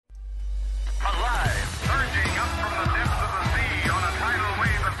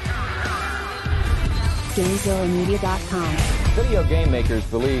GameZillaMedia.com. Video game makers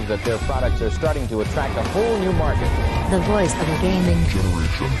believe that their products are starting to attract a whole new market. The voice of the gaming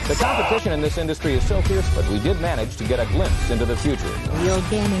generation. The competition in this industry is so fierce, but we did manage to get a glimpse into the future. Real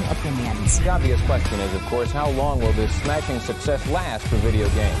gaming opinions. The obvious question is, of course, how long will this smashing success last for video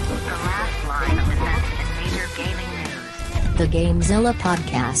games? The last line of defense in major gaming news. The GameZilla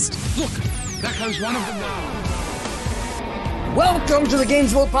Podcast. Look, there comes one of them now. Welcome to the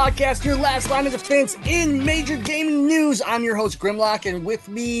GameZilla Podcast, your last line of defense in major gaming news. I'm your host, Grimlock, and with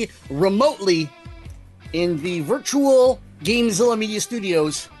me remotely in the virtual GameZilla Media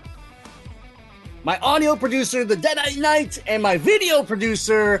Studios, my audio producer, the Deadite Knight, and my video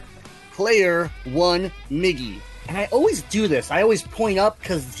producer, Player One Miggy. And I always do this. I always point up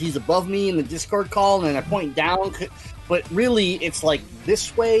because he's above me in the Discord call, and then I point down. But really, it's like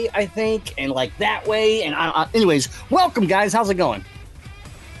this way, I think, and like that way. And anyways, welcome, guys. How's it going?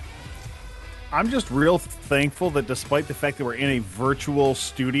 I'm just real thankful that despite the fact that we're in a virtual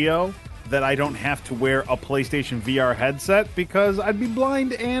studio, that I don't have to wear a PlayStation VR headset because I'd be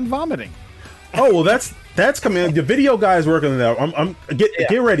blind and vomiting. Oh, well, that's coming. The video guy is working on that.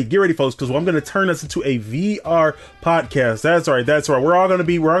 Get ready, folks, because I'm going to turn this into a VR podcast. That's right. We're going to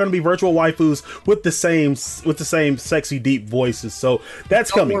be virtual waifus with the same sexy deep voices. So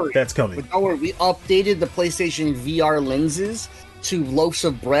that's coming. That's coming. But don't worry, we updated the PlayStation VR lenses to loaves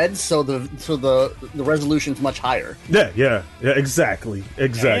of bread, so the resolution's much higher. Yeah, exactly.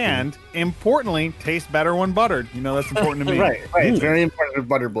 And importantly, tastes better when buttered. You know, that's important to me. right. It's very important to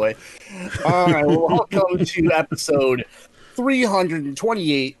Butter Boy. All right, well, welcome to episode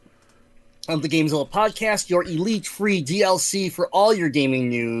 328 of the GameZilla Podcast, your elite free DLC for all your gaming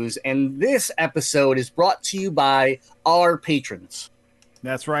news. And this episode is brought to you by our patrons.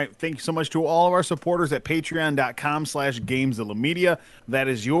 That's right. Thank you so much to all of our supporters at patreon.com/GameZillaMedia. That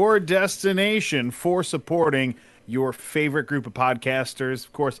is your destination for supporting your favorite group of podcasters.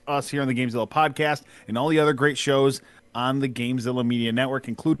 Of course, us here on the GameZilla Podcast and all the other great shows on the GameZilla Media Network,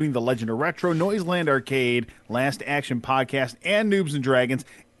 including The Legend of Retro, Noiseland Arcade, Last Action Podcast, and Noobs and Dragons.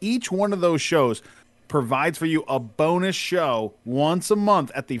 Each one of those shows provides for you a bonus show once a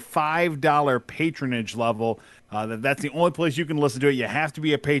month at the $5 patronage level. That's the only place you can listen to it. You have to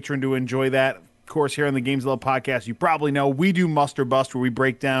be a patron to enjoy that. Of course, here on the Gamezilla Podcast, you probably know we do Muster Bust, where we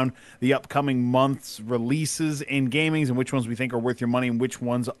break down the upcoming month's releases in gamings and which ones we think are worth your money and which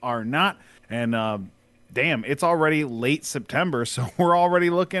ones are not. And damn, it's already late September, so we're already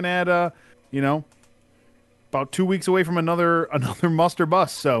looking at about 2 weeks away from another Muster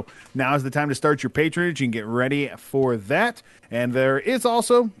Bust. So now is the time to start your patronage. You can get ready for that. And there is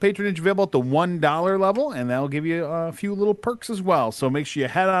also patronage available at the $1 level, and that'll give you a few little perks as well. So make sure you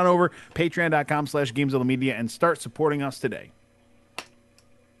head on over patreon.com/GameZillaMedia and start supporting us today.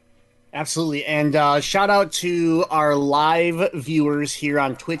 Absolutely. And shout out to our live viewers here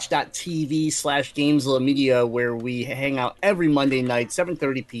on twitch.tv/GameZillaMedia, where we hang out every Monday night,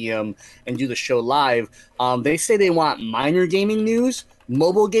 7:30 p.m., and do the show live. They say they want minor gaming news,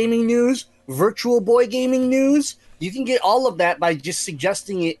 mobile gaming news, Virtual Boy gaming news. You can get all of that by just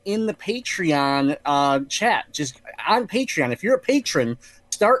suggesting it in the Patreon chat. Just on Patreon. If you're a patron,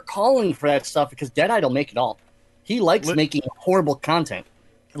 start calling for that stuff because Deadite will make it all. He likes making horrible content.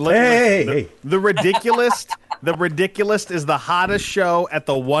 Hey. The Ridiculous is the hottest show at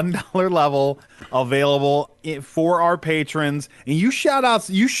the $1 level available for our patrons. And you shout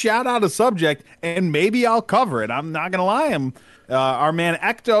out a subject, and maybe I'll cover it. I'm not gonna lie. Our man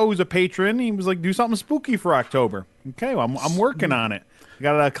Ecto, who's a patron, he was like, "Do something spooky for October." Okay, well, I'm working on it. We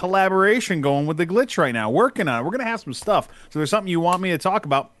got a collaboration going with the Glitch right now. Working on it. We're gonna have some stuff. So there's something you want me to talk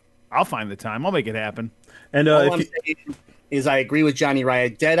about, I'll find the time. I'll make it happen. And I agree with Johnny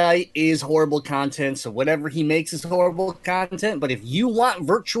Riot. Deadite is horrible content, so whatever he makes is horrible content. But if you want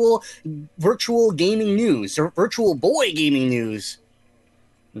virtual gaming news or Virtual Boy gaming news,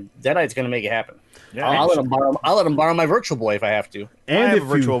 Deadite's going to make it happen. Yeah, I'll let him borrow my Virtual Boy if I have to. And I have a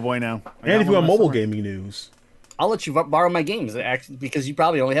Virtual Boy now. And if you want mobile gaming news, I'll let you borrow my games because you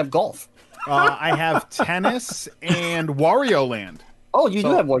probably only have golf. I have tennis and Wario Land. Oh, you do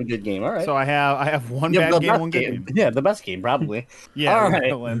have one good game. All right. So I have one bad game, one good game. Yeah, the best game, probably. Yeah, all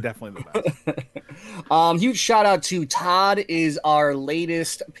right. Definitely the best. Huge shout out to Todd, is our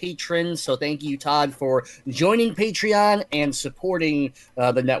latest patron. So thank you, Todd, for joining Patreon and supporting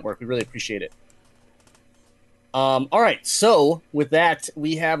the network. We really appreciate it. All right. So with that,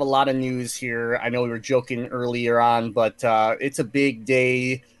 we have a lot of news here. I know we were joking earlier on, but it's a big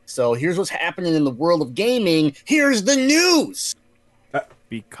day. So here's what's happening in the world of gaming. Here's the news.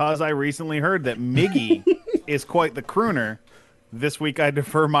 Because I recently heard that Miggy is quite the crooner, This week I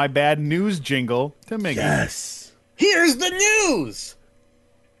defer my bad news jingle to Miggy. Yes. Here's the news.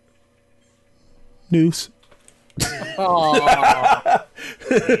 News. I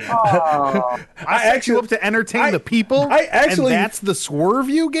actually up to entertain the people. I actually, and that's the swerve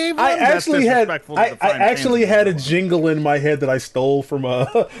you gave them? I actually had I actually had a fans. jingle in my head that I stole from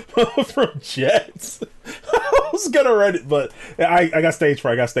from Jets. I was gonna write it, but I got stage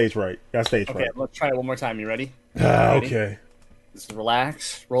fright. Okay, let's try it one more time. You ready? Okay. Just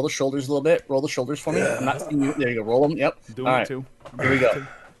relax. Roll the shoulders a little bit. Roll the shoulders for me. I'm not seeing you. There you go. Roll them. Yep. Doing All it right. too. Here we go.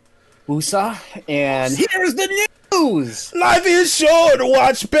 Woosah. And here's the news. Life is short.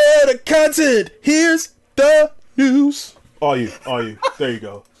 Watch better content. Here's the news. All you. There you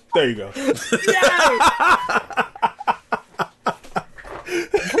go. Yes!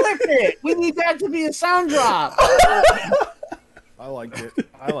 Clip it. We need that to be a sound drop. I liked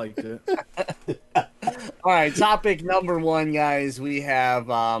it. All right, topic number one, guys. We have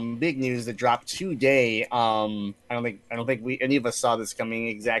big news that dropped today. I don't think any of us saw this coming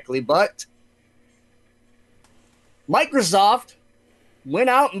exactly, but Microsoft went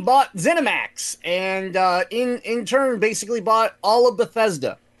out and bought ZeniMax, and in turn, basically bought all of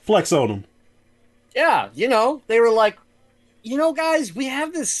Bethesda. Flex on them. Yeah, they were like, guys, we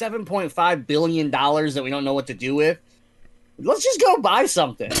have this $7.5 billion that we don't know what to do with. Let's just go buy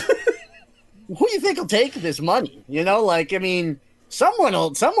something. Who do you think will take this money? Someone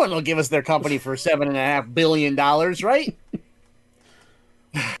will give us their company for $7.5 billion, right?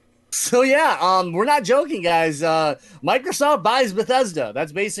 So yeah, we're not joking, guys. Microsoft buys Bethesda.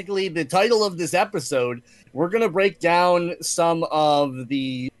 That's basically the title of this episode. We're gonna break down some of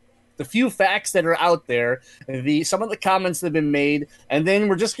the few facts that are out there, some of the comments that have been made, and then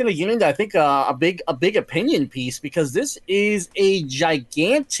we're just gonna get into, I think, a big opinion piece, because this is a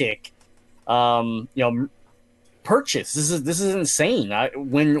gigantic, purchase. This is insane.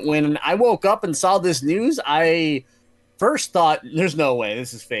 When I woke up and saw this news, I first thought, there's no way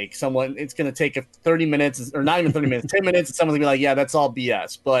this is fake. It's going to take 30 minutes, or not even 30 minutes, 10 minutes, and someone's going to be like, yeah, that's all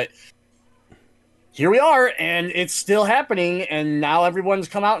BS. But here we are, and it's still happening, and now everyone's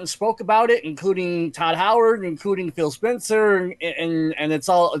come out and spoke about it, including Todd Howard, including Phil Spencer, and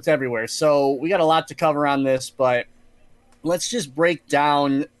it's everywhere. So we got a lot to cover on this, but let's just break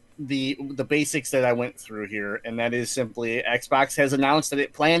down the basics that I went through here, and that is simply Xbox has announced that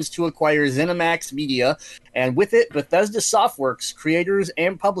it plans to acquire ZeniMax Media, and with it, Bethesda Softworks, creators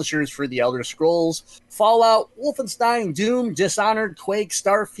and publishers for The Elder Scrolls, Fallout, Wolfenstein, Doom, Dishonored, Quake,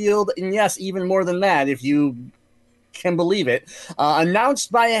 Starfield, and yes, even more than that, if you can believe it. Announced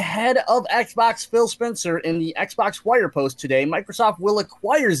by a head of Xbox, Phil Spencer, in the Xbox Wire post today, Microsoft will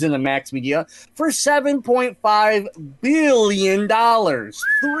acquire ZeniMax Media for $7.5 billion, 3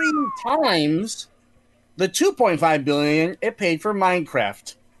 times the $2.5 billion it paid for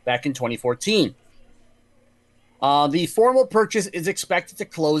Minecraft back in 2014. The formal purchase is expected to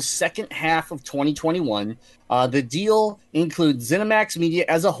close second half of 2021. The deal includes ZeniMax Media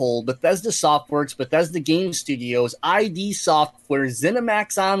as a whole, Bethesda Softworks, Bethesda Game Studios, ID Software,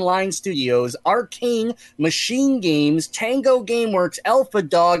 ZeniMax Online Studios, Arcane, Machine Games, Tango Gameworks, Alpha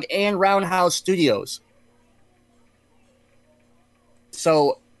Dog, and Roundhouse Studios.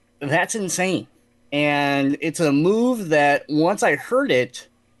 So that's insane. And it's a move that once I heard it,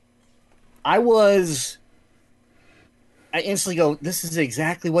 I instantly go, this is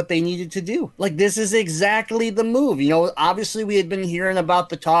exactly what they needed to do. Like, this is exactly the move. Obviously we had been hearing about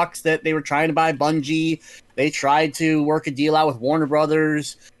the talks that they were trying to buy Bungie. They tried to work a deal out with Warner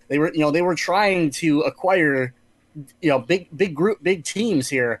Brothers. They were trying to acquire, big teams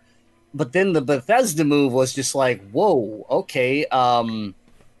here. But then the Bethesda move was just like, whoa, okay.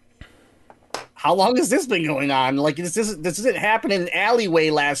 How long has this been going on? Like, this isn't happening in an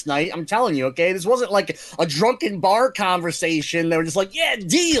alleyway last night. I'm telling you, okay? This wasn't like a drunken bar conversation. They were just like, yeah,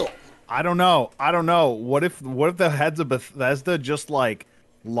 deal. I don't know. What if the heads of Bethesda just like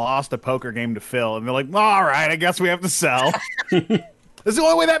lost a poker game to Phil, and they're like, all right, I guess we have to sell. That's the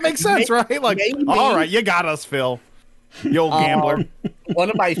only way that makes sense, right? Like, maybe. All right, you got us, Phil. You old gambler.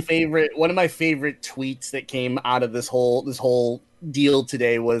 One of my favorite tweets that came out of this whole deal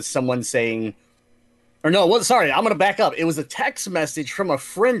today was someone saying, I'm going to back up. It was a text message from a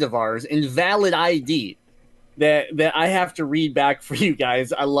friend of ours, Invalid ID, that I have to read back for you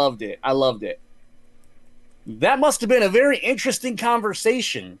guys. I loved it. That must have been a very interesting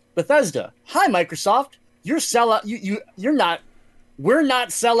conversation. Bethesda, hi Microsoft. You're sellout. You're not. We're not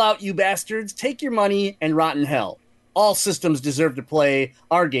sellout, you bastards. Take your money and rot in hell. All systems deserve to play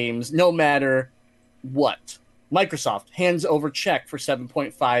our games, no matter what. Microsoft hands over check for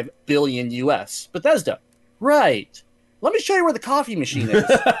 $7.5 billion US. Bethesda, right. Let me show you where the coffee machine is.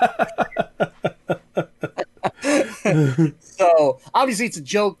 So obviously it's a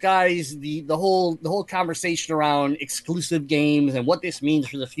joke, guys. The whole conversation around exclusive games and what this means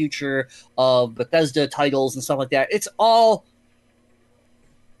for the future of Bethesda titles and stuff like that. It's all,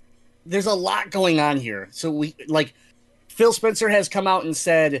 there's a lot going on here. So Phil Spencer has come out and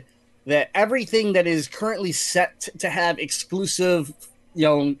said that everything that is currently set to have exclusive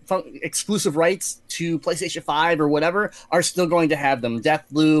rights to PlayStation 5 or whatever are still going to have them.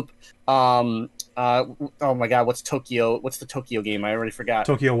 Deathloop, oh my god, what's the Tokyo game? I already forgot.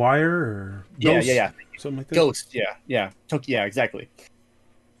 Tokyo Wire or Ghost? Yeah. Something like that. Ghost, yeah. Tokyo, yeah, exactly.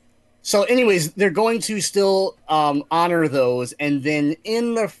 So anyways, they're going to still honor those, and then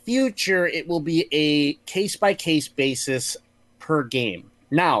in the future it will be a case-by-case basis per game.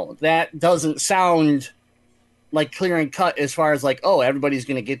 Now, that doesn't sound like clear and cut as far as like, oh, everybody's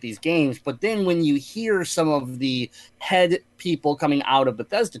going to get these games. But then when you hear some of the head people coming out of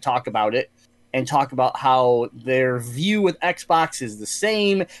Bethesda talk about it and talk about how their view with Xbox is the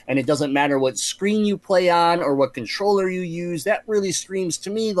same and it doesn't matter what screen you play on or what controller you use, that really screams to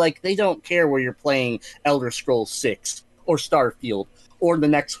me like they don't care where you're playing Elder Scrolls 6 or Starfield or the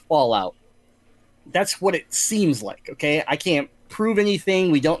next Fallout. That's what it seems like, okay? I can't prove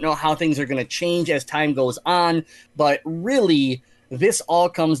anything. We don't know how things are going to change as time goes on, but really this all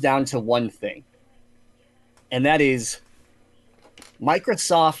comes down to one thing, and that is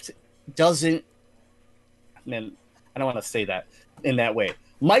Microsoft doesn't, man, I don't want to say that in that way.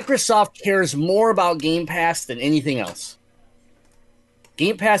 Microsoft cares more about Game Pass than anything else.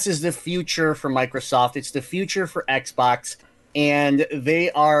 Game Pass is the future for Microsoft. It's the future for Xbox, and they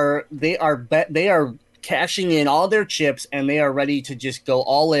are cashing in all their chips, and they are ready to just go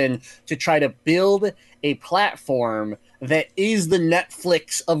all in to try to build a platform that is the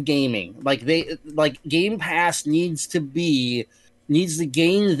Netflix of gaming. Game Pass needs to gain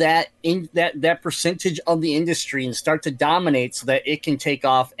that percentage of the industry and start to dominate so that it can take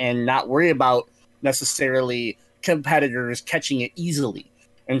off and not worry about necessarily competitors catching it easily.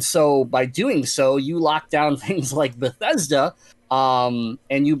 And so by doing so, you lock down things like Bethesda, and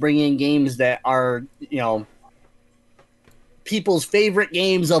you bring in games that are, people's favorite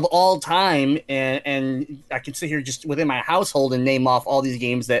games of all time. And I can sit here just within my household and name off all these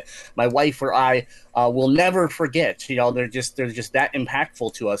games that my wife or I will never forget. They're just that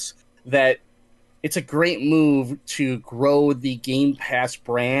impactful to us that it's a great move to grow the Game Pass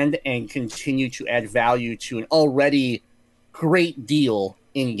brand and continue to add value to an already great deal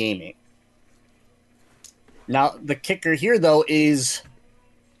in gaming. Now, the kicker here, though, is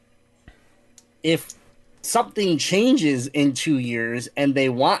if something changes in 2 years and they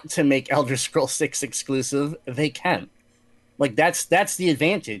want to make Elder Scrolls 6 exclusive, they can. That's the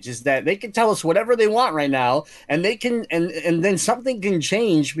advantage, is that they can tell us whatever they want right now, and they can, and then something can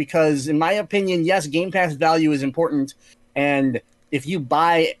change because, in my opinion, yes, Game Pass value is important, and if you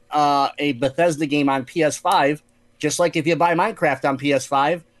buy a Bethesda game on PS5, just like if you buy Minecraft on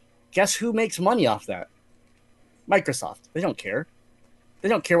PS5, guess who makes money off that? Microsoft. They don't care. They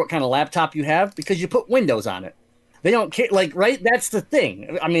don't care what kind of laptop you have because you put Windows on it. They don't care, right? That's the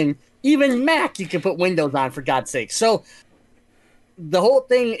thing. I mean, even Mac you can put Windows on, for God's sake. So the whole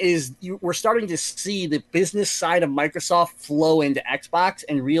thing is we're starting to see the business side of Microsoft flow into Xbox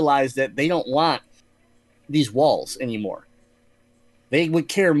and realize that they don't want these walls anymore. They would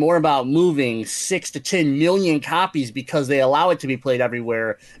care more about moving 6 to 10 million copies because they allow it to be played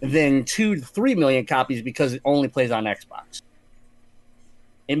everywhere than 2 to 3 million copies because it only plays on Xbox.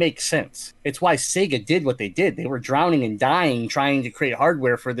 It makes sense. It's why Sega did what they did. They were drowning and dying trying to create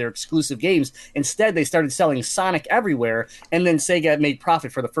hardware for their exclusive games. Instead, they started selling Sonic everywhere, and then Sega made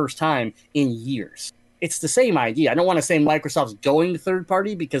profit for the first time in years. It's the same idea. I don't want to say Microsoft's going to third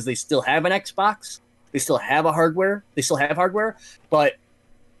party because they still have an Xbox. They still have hardware, but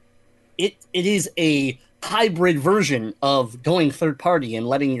it is a hybrid version of going third party and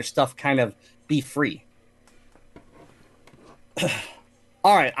letting your stuff kind of be free.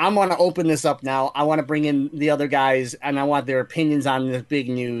 All right, I'm going to open this up now. I want to bring in the other guys, and I want their opinions on this big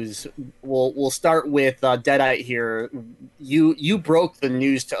news. We'll start with Deadite here. You broke the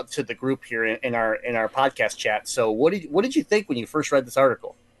news to the group here in our podcast chat. So what did you think when you first read this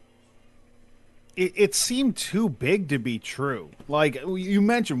article? It seemed too big to be true. Like you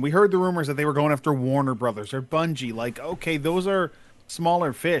mentioned, we heard the rumors that they were going after Warner Brothers or Bungie. Like, okay, those are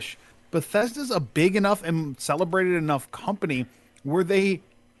smaller fish. Bethesda's a big enough and celebrated enough company where they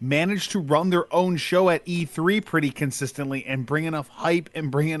managed to run their own show at E3 pretty consistently and bring enough hype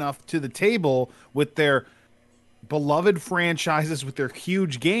and bring enough to the table with their beloved franchises with their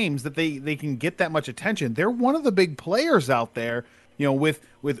huge games that they can get that much attention. They're one of the big players out there, with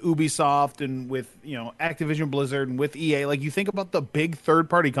Ubisoft and with, Activision Blizzard and with EA. Like, you think about the big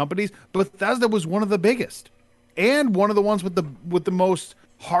third-party companies, Bethesda was one of the biggest and one of the ones with the most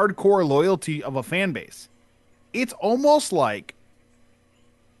hardcore loyalty of a fan base. It's almost like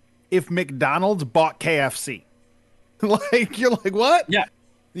if McDonald's bought KFC. Like, you're like, what? Yeah.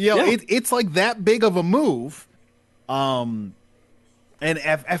 It's like that big of a move. And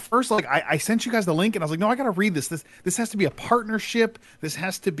at first, like, I sent you guys the link and I was like, no, I got to read this. This has to be a partnership. This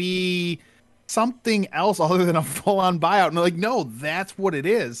has to be something else other than a full-on buyout. And they're like, no, that's what it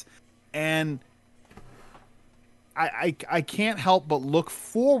is. And I can't help but look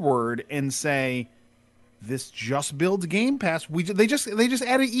forward and say, this just builds Game Pass. They just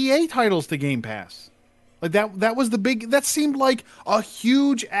added EA titles to Game Pass. Like that was the big. That seemed like a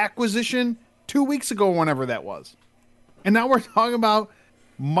huge acquisition 2 weeks ago, whenever that was. And now we're talking about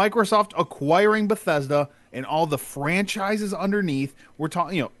Microsoft acquiring Bethesda and all the franchises underneath. We're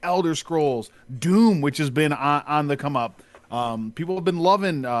talking, Elder Scrolls, Doom, which has been on the come up. People have been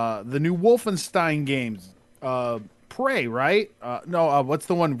loving the new Wolfenstein games. Prey, right? What's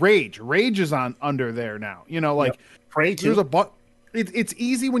the one? Rage. Rage is under there now. Prey too. There's it's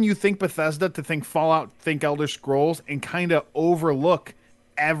easy when you think Bethesda to think Fallout, think Elder Scrolls, and kind of overlook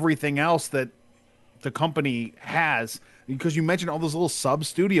everything else that the company has, because you mentioned all those little sub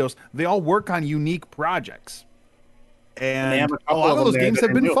studios. They all work on unique projects, and a lot of those games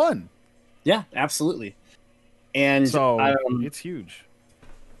have been fun. Yeah, absolutely. And so it's huge.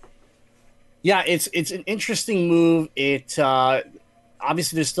 Yeah, it's an interesting move. It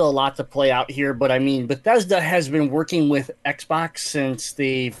obviously there's still a lot to play out here, but I mean, Bethesda has been working with Xbox since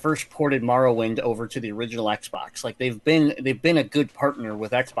they first ported Morrowind over to the original Xbox. Like they've been a good partner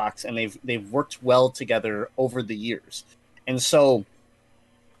with Xbox, and they've worked well together over the years. And so,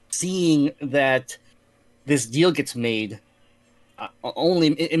 seeing that this deal gets made,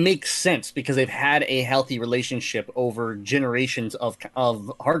 it makes sense because they've had a healthy relationship over generations of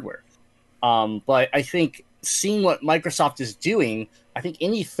hardware. But I think seeing what Microsoft is doing, I think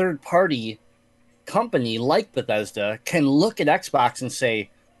any third-party company like Bethesda can look at Xbox and say,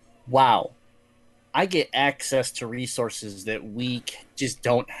 wow, I get access to resources that we just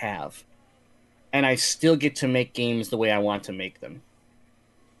don't have. And I still get to make games the way I want to make them.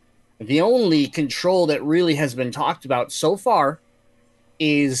 The only control that really has been talked about so far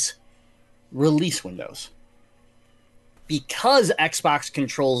is release windows. Because Xbox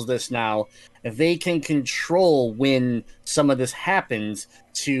controls this now, they can control when some of this happens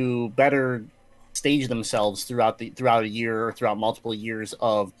to better stage themselves throughout a year or throughout multiple years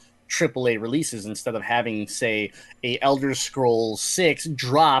of AAA releases, instead of having, say, a Elder Scrolls 6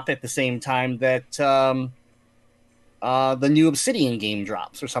 drop at the same time that the new Obsidian game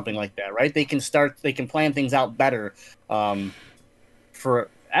drops or something like that, right? They can plan things out better for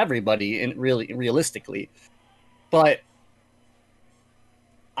everybody, and realistically. But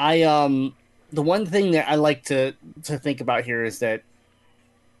the one thing that I like to think about here is that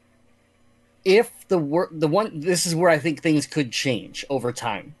if this is where I think things could change over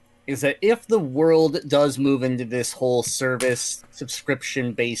time, is that if the world does move into this whole service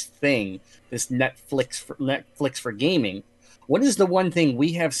subscription based thing, this Netflix for gaming, what is the one thing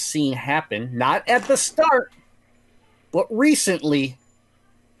we have seen happen, not at the start, but recently?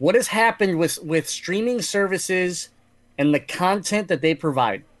 What has happened with streaming services and the content that they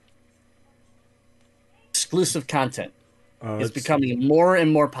provide? Exclusive content is becoming more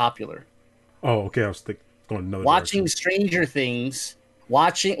and more popular. Oh, okay. I was going another watching direction. Stranger Things,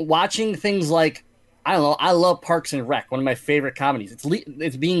 watching things like, I don't know. I love Parks and Rec, one of my favorite comedies.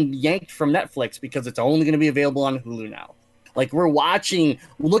 It's being yanked from Netflix because it's only going to be available on Hulu now. Like, we're watching.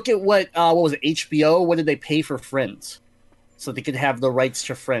 Look at what was it? HBO. What did they pay for Friends? So they could have the rights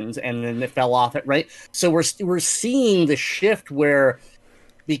to Friends, and then it fell off it, right? So we're seeing the shift where,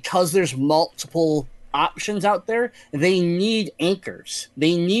 because there's multiple options out there, they need anchors.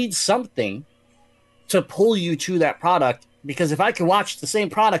 They need something to pull you to that product, because if I can watch the same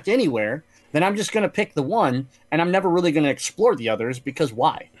product anywhere, then I'm just going to pick the one, and I'm never really going to explore the others, because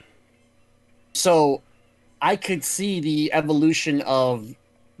why? So I could see the evolution of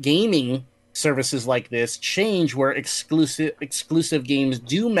gaming services like this change, where exclusive games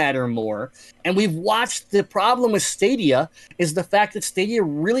do matter more. And we've watched the problem with Stadia is the fact that Stadia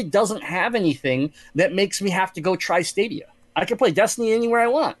really doesn't have anything that makes me have to go try Stadia. I can play Destiny anywhere I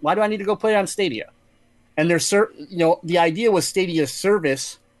want. Why do I need to go play it on Stadia? And the idea was Stadia's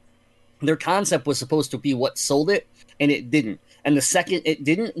service, their concept was supposed to be what sold it, and it didn't. And the second it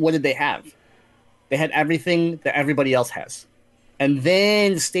didn't, what did they have? They had everything that everybody else has. And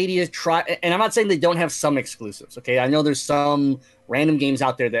then Stadia and I'm not saying they don't have some exclusives, okay? I know there's some random games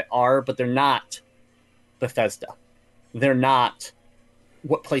out there that are, but they're not Bethesda. They're not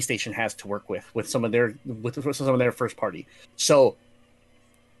what PlayStation has to work with some of their first party. So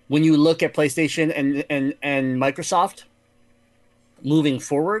when you look at PlayStation and Microsoft moving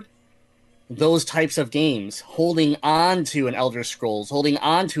forward, those types of games, holding on to an Elder Scrolls, holding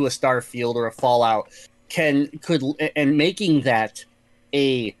on to a Starfield or a Fallout, and making that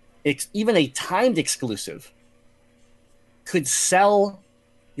even a timed exclusive could sell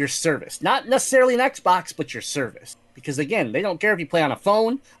your service. Not necessarily an Xbox, but your service. Because again, they don't care if you play on a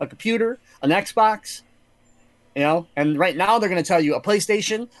phone, a computer, an Xbox, and right now they're going to tell you a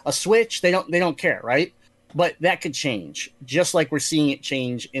PlayStation, a Switch, they don't care, right? But that could change, just like we're seeing it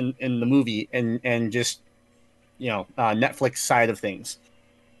change in the movie and just, Netflix side of things.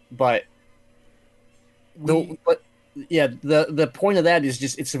 But the point of that is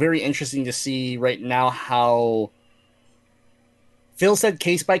just, it's very interesting to see right now how Phil said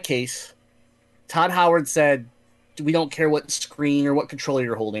case by case. Todd Howard said, we don't care what screen or what controller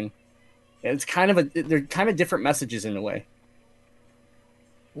you're holding. It's they're kind of different messages in a way.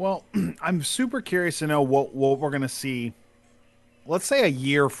 Well, I'm super curious to know what we're going to see, let's say a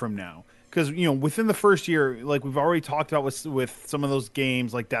year from now. Because, within the first year, like we've already talked about with some of those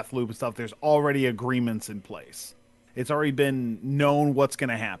games like Deathloop and stuff, there's already agreements in place. It's already been known what's going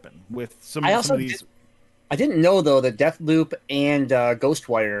to happen with some of these. I didn't know, though, that Deathloop and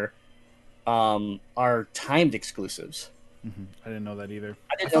Ghostwire are timed exclusives. Mm-hmm. I didn't know that either.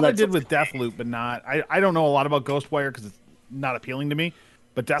 I thought I did with Deathloop, but not. I don't know a lot about Ghostwire because it's not appealing to me.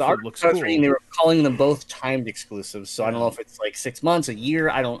 But Deathloop looks cool. They were calling them both timed exclusives, so I don't know if it's like 6 months, a year.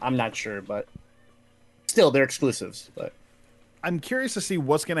 I'm not sure, but still, they're exclusives. But I'm curious to see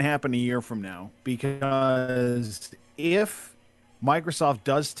what's going to happen a year from now, because if Microsoft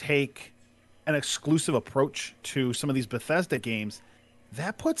does take an exclusive approach to some of these Bethesda games,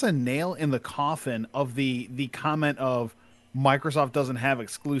 that puts a nail in the coffin of the comment of Microsoft doesn't have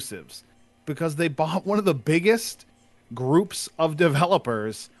exclusives, because they bought one of the biggest groups of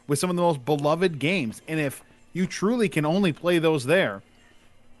developers with some of the most beloved games. And if you truly can only play those there,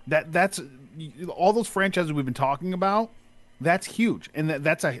 that's all those franchises we've been talking about, that's huge. And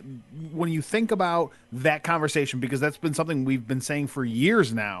that's when you think about that conversation, because that's been something we've been saying for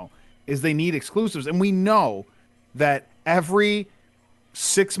years now, is they need exclusives. And we know that every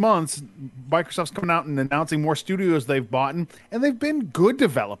 6 months, Microsoft's coming out and announcing more studios they've bought, and they've been good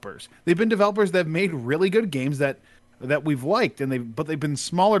developers. They've been developers that have made really good games that we've liked, but they've been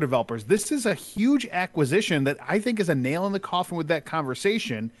smaller developers. This is a huge acquisition that I think is a nail in the coffin with that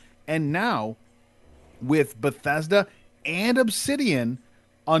conversation. And now, with Bethesda and Obsidian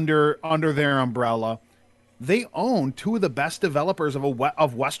under their umbrella, they own two of the best developers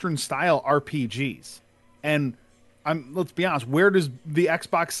of Western style RPGs. And let's be honest, where does the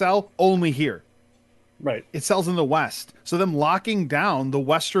Xbox sell? Only here. Right. It sells in the West. So them locking down the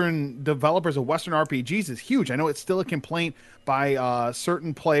Western developers of Western RPGs is huge. I know it's still a complaint by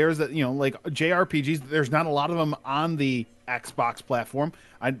certain players that, like JRPGs, there's not a lot of them on the Xbox platform.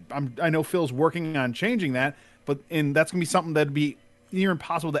 I know Phil's working on changing that, and that's going to be something that'd be near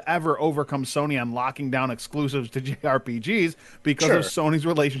impossible to ever overcome Sony on locking down exclusives to JRPGs because of Sony's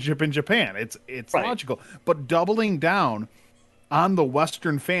relationship in Japan. It's right. Logical. But doubling down on the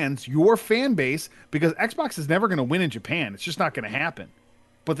Western fans, your fan base, because Xbox is never going to win in Japan. It's just not going to happen.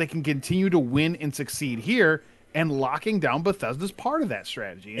 But they can continue to win and succeed here, and locking down Bethesda's part of that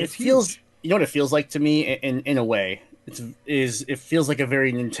strategy. It feels, you know what it feels like to me in a way? It feels like a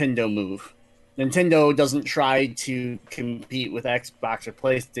very Nintendo move. Nintendo doesn't try to compete with Xbox or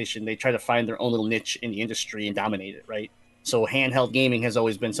PlayStation. They try to find their own little niche in the industry and dominate it, right? So handheld gaming has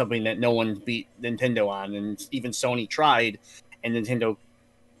always been something that no one beat Nintendo on, and even Sony tried, and Nintendo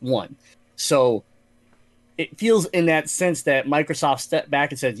won. So it feels in that sense that Microsoft stepped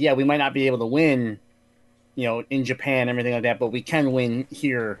back and said, yeah, we might not be able to win, in Japan and everything like that, but we can win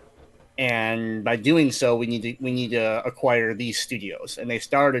here. And by doing so, we need to acquire these studios. And they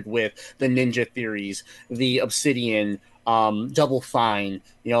started with the Ninja Theories, the Obsidian, Double Fine,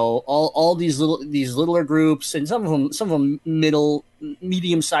 all these littler groups, and some of them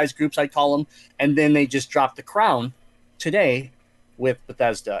medium-sized groups, I call them. And then they just dropped the crown today with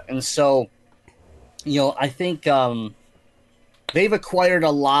Bethesda. And so, I think they've acquired a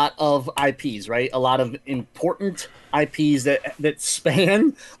lot of IPs, right? A lot of important IPs that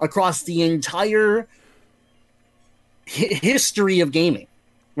span across the entire history of gaming.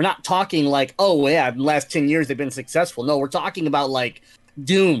 We're not talking like, oh yeah, in the last 10 years they've been successful. No, we're talking about like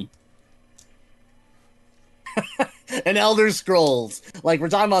Doom, and Elder Scrolls. Like, we're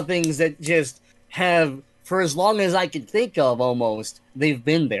talking about things that just have, for as long as I can think of, almost, they've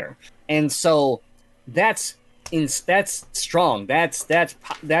been there. And so that's strong. That's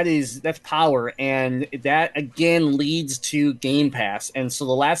power, and that again leads to Game Pass. And so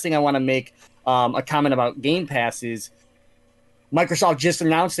the last thing I want to make a comment about Game Pass is Microsoft just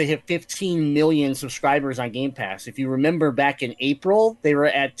announced they have 15 million subscribers on Game Pass. If you remember back in April, they were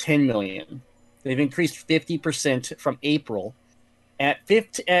at 10 million. They've increased 50% from April. At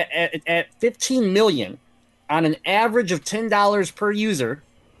 15 million, on an average of $10 per user,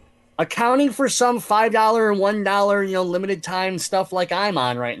 accounting for some $5 and $1, limited time stuff like I'm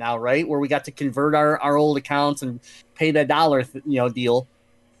on right now, right? Where we got to convert our old accounts and pay that dollar, deal.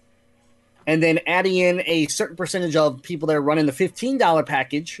 And then adding in a certain percentage of people that are running the $15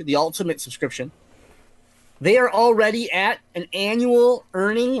 package, the ultimate subscription, they are already at an annual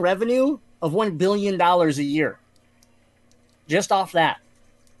earning revenue of $1 billion a year. Just off that.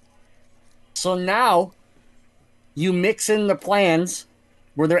 So now you mix in the plans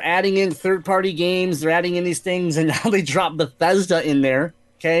where they're adding in third-party games, they're adding in these things, and now they drop Bethesda in there,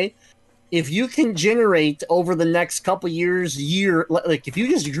 okay? If you can generate over the next couple years, like if you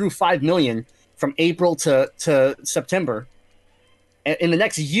just grew 5 million from April to September, in the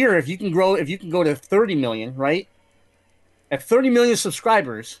next year, if you can go to 30 million, right? At 30 million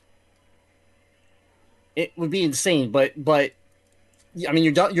subscribers, it would be insane. But I mean,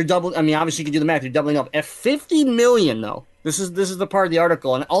 you're double. I mean, obviously you can do the math. You're doubling up at 50 million, though. This is the part of the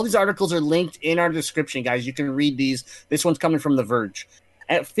article, and all these articles are linked in our description, guys. You can read these. This one's coming from The Verge.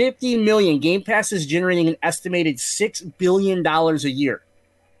 At 50 million, Game Pass is generating an estimated $6 billion a year.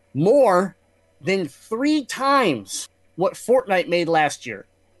 More than 3 times what Fortnite made last year.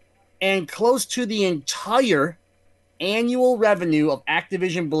 And close to the entire annual revenue of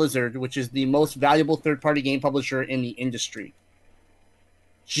Activision Blizzard, which is the most valuable third-party game publisher in the industry.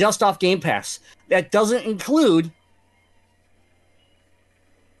 Just off Game Pass. That doesn't include...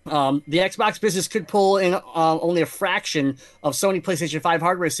 the Xbox business could pull in only a fraction of Sony PlayStation 5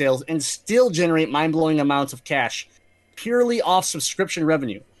 hardware sales and still generate mind-blowing amounts of cash purely off subscription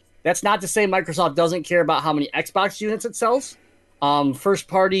revenue. That's not to say Microsoft doesn't care about how many Xbox units it sells. First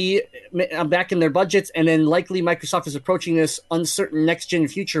party back in their budgets, and then likely Microsoft is approaching this uncertain next-gen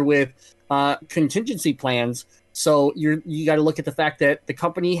future with contingency plans. So you got to look at the fact that the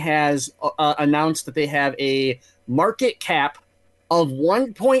company has announced that they have a market cap of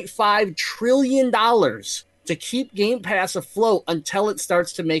 $1.5 trillion to keep Game Pass afloat until it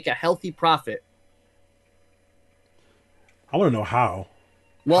starts to make a healthy profit. I want to know how.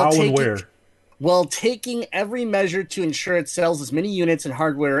 Well, how and where. Well, taking every measure to ensure it sells as many units and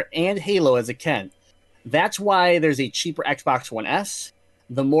hardware and Halo as it can. That's why there's a cheaper Xbox One S.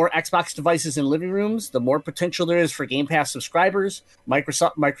 The more Xbox devices in living rooms, the more potential there is for Game Pass subscribers.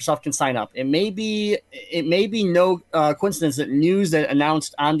 Microsoft can sign up. It may be no coincidence that news that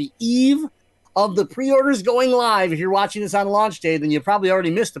announced on the eve of the pre-orders going live. If you're watching this on launch day, then you probably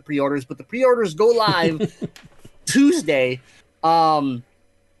already missed the pre-orders, but the pre-orders go live Tuesday. A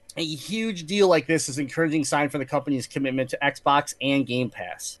huge deal like this is an encouraging sign for the company's commitment to Xbox and Game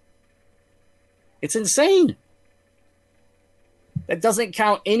Pass. It's insane. That doesn't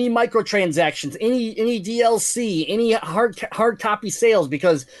count any microtransactions, any DLC, any hard copy sales,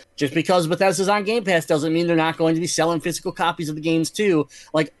 because just because Bethesda's on Game Pass doesn't mean they're not going to be selling physical copies of the games too.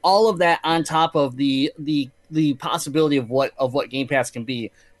 Like all of that on top of the possibility of what Game Pass can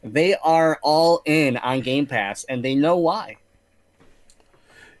be. They are all in on Game Pass, and they know why.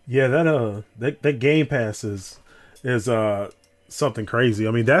 Yeah, that Game Pass is something crazy.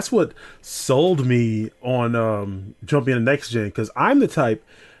 I mean, that's what sold me on jumping into next gen, because I'm the type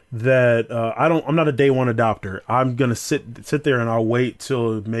that I'm not a day one adopter. I'm gonna sit there and I'll wait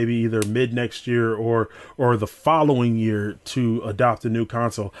till maybe either mid next year or the following year to adopt a new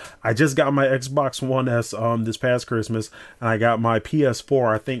console. I just got my Xbox One S this past Christmas, and I got my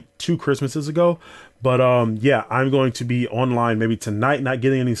PS4 I think 2 Christmases ago. But yeah, I'm going to be online maybe tonight, not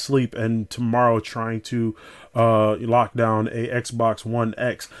getting any sleep, and tomorrow trying to lock down a Xbox One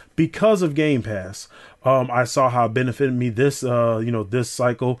X because of Game Pass. I saw how it benefited me this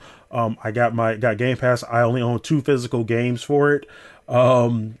cycle. I got Game Pass. I only own 2 physical games for it.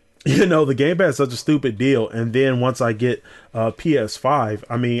 The Game Pass is such a stupid deal. And then once I get PS5,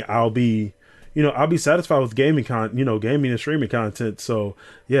 I mean, I'll be satisfied with gaming gaming and streaming content. So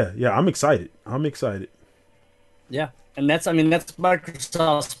yeah, I'm excited. Yeah. And that's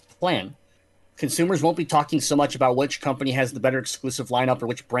Microsoft's plan. Consumers won't be talking so much about which company has the better exclusive lineup or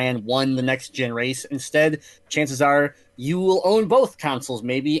which brand won the next gen race. Instead, chances are you will own both consoles,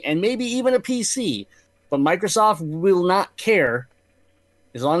 maybe, and maybe even a PC. But Microsoft will not care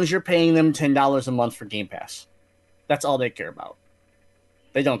as long as you're paying them $10 a month for Game Pass. That's all they care about.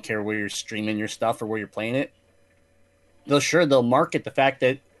 They don't care where you're streaming your stuff or where you're playing it. They'll market the fact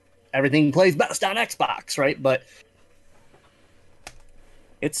that everything plays best on Xbox, right? But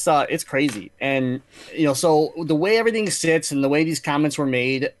it's crazy. And so the way everything sits and the way these comments were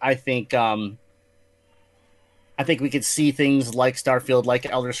made, I think we could see things like Starfield, like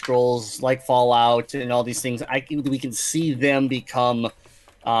Elder Scrolls, like Fallout, and all these things. We can see them become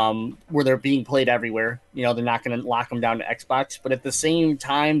where they're being played everywhere. They're not going to lock them down to Xbox. But at the same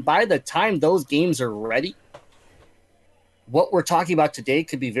time, by the time those games are ready, what we're talking about today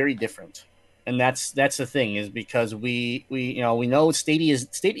could be very different. And that's the thing, is because we know Stadia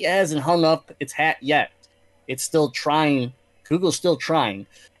hasn't hung up its hat yet. It's still trying. Google's still trying,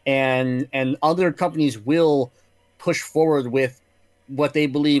 and other companies will push forward with what they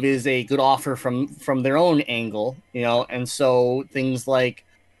believe is a good offer from their own angle. And so things like,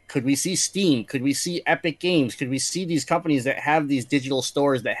 could we see Steam? Could we see Epic Games? Could we see these companies that have these digital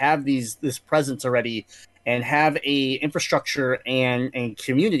stores, that have this presence already, and have a infrastructure and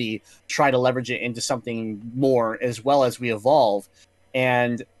community, try to leverage it into something more as well as we evolve?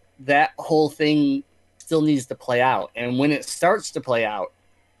 And that whole thing still needs to play out. And when it starts to play out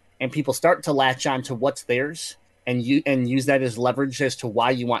and people start to latch on to what's theirs and use that as leverage as to why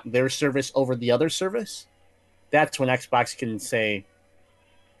you want their service over the other service, that's when Xbox can say,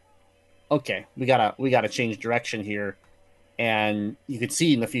 okay, we gotta change direction here. And you could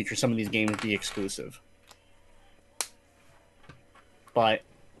see in the future some of these games be exclusive. But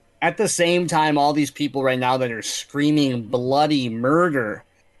at the same time, all these people right now that are screaming bloody murder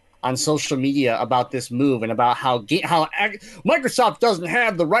on social media about this move and about how Microsoft doesn't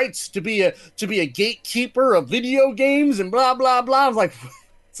have the rights to be a gatekeeper of video games and blah blah blah.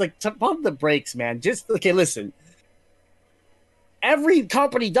 It's like to pump the brakes, man. Listen. Every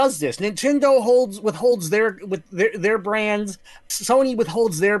company does this. Nintendo withholds their brands. Sony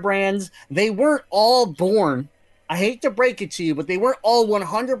withholds their brands. They weren't all born. I hate to break it to you, but they weren't all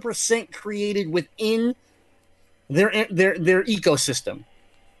 100% created within their ecosystem.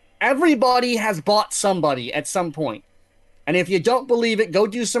 Everybody has bought somebody at some point. And if you don't believe it, go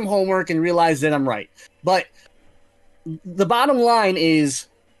do some homework and realize that I'm right. But the bottom line is,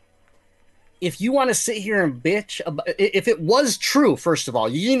 if you want to sit here and bitch about, if it was true, first of all,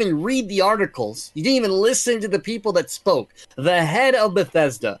 you didn't even read the articles. You didn't even listen to the people that spoke. The head of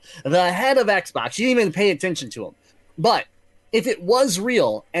Bethesda, the head of Xbox, you didn't even pay attention to them. But if it was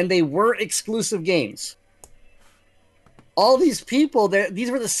real and they were exclusive games, all these people,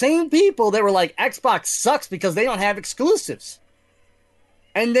 these were the same people that were like, Xbox sucks because they don't have exclusives.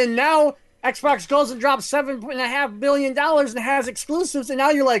 And then now Xbox goes and drops $7.5 billion and has exclusives. And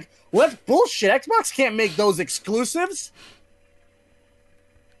now you're like, well, that's bullshit. Xbox can't make those exclusives.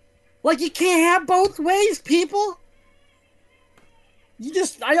 Like, you can't have both ways, people.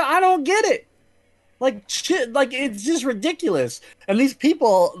 I don't get it. Like, shit, like, it's just ridiculous. And these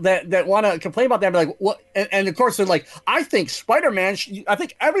people that want to complain about that, be like, what? And of course, they're like, I think Spider-Man, I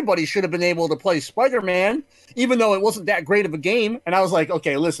think everybody should have been able to play Spider-Man, even though it wasn't that great of a game. And I was like,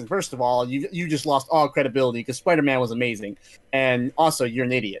 okay, listen, first of all, you just lost all credibility because Spider-Man was amazing. And also, you're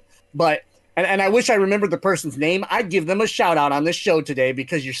an idiot. But, and I wish I remembered the person's name. I'd give them a shout out on this show today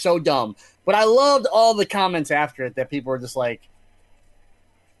because you're so dumb. But I loved all the comments after it that people were just like,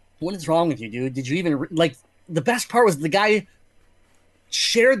 what is wrong with you, dude? Did you even like? The best part was the guy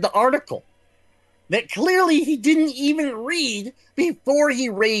shared the article that clearly he didn't even read before he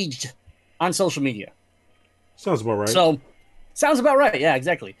raged on social media. Sounds about right. So, sounds about right. Yeah,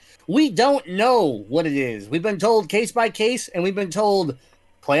 exactly. We don't know what it is. We've been told case by case, and we've been told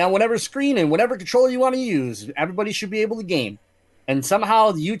play on whatever screen and whatever controller you want to use. Everybody should be able to game. And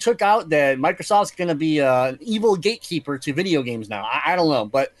somehow you took out that Microsoft's going to be an evil gatekeeper to video games now. I don't know,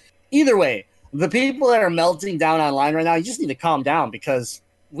 but either way, the people that are melting down online right now, you just need to calm down because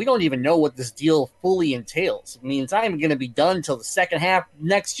we don't even know what this deal fully entails. I mean, it's not even going to be done until the second half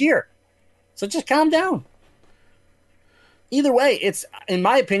next year. So just calm down. Either way, it's, in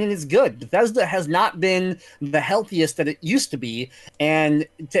my opinion, it's good. Bethesda has not been the healthiest that it used to be, and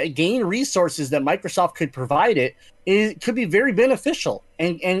to gain resources that Microsoft could provide it could be very beneficial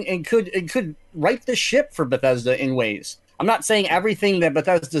and could right the ship for Bethesda in ways. I'm not saying everything that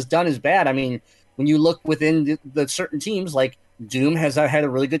Bethesda's done is bad. I mean, when you look within the certain teams, like Doom has had a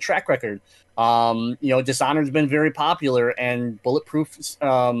really good track record. Dishonored's been very popular, and Bullet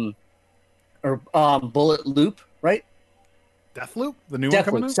Loop, right? Deathloop, the new one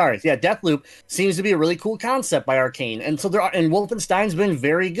coming Deathloop, out? sorry, yeah, Deathloop seems to be a really cool concept by Arcane, and so and Wolfenstein's been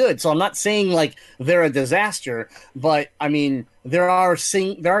very good. So I'm not saying like they're a disaster, but I mean there are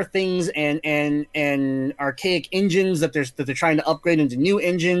things and archaic engines that they're trying to upgrade into new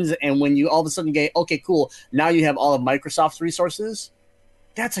engines, and when you all of a sudden get okay, cool, now you have all of Microsoft's resources.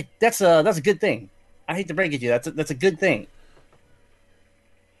 That's a good thing. I hate to break it to you, that's a good thing.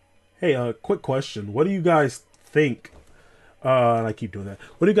 Hey, quick question: what do you guys think? And I keep doing that.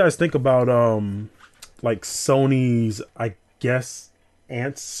 What do you guys think about like Sony's, I guess,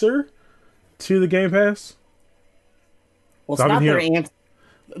 answer to the Game Pass? Well, it's not their answer.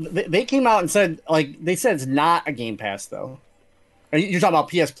 They came out and said they said it's not a Game Pass though. You're talking about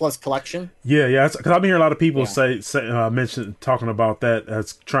PS Plus collection? Yeah, because I've been hearing a lot of people talking about that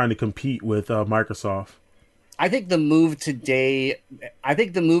as trying to compete with Microsoft. I think the move today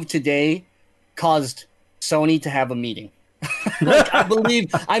caused Sony to have a meeting. I believe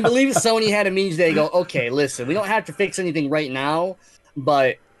Sony had a meeting today. Go, okay, listen, we don't have to fix anything right now,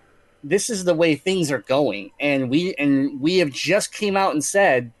 but this is the way things are going, and we have just came out and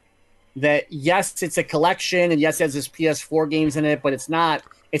said that yes, it's a collection, and yes, it has this PS4 games in it, but it's not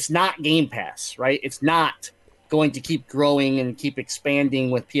Game Pass, right? It's not going to keep growing and keep expanding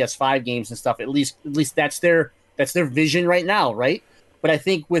with PS5 games and stuff. At least that's their vision right now, right? But I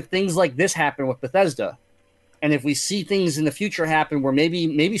think with things like this happen with Bethesda, and if we see things in the future happen where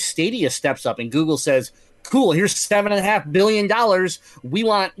maybe Stadia steps up and Google says, "Cool, here's $7.5 billion. We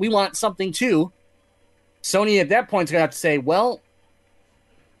want something too." Sony at that point is gonna have to say, "Well,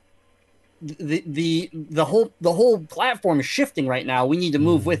 the whole platform is shifting right now. We need to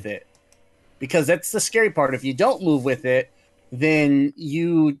move with it," because that's the scary part. If you don't move with it, then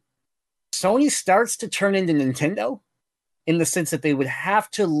Sony starts to turn into Nintendo. In the sense that they would have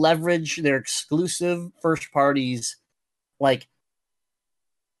to leverage their exclusive first parties. Like,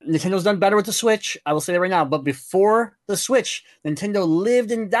 Nintendo's done better with the Switch, I will say that right now, but before the Switch, Nintendo lived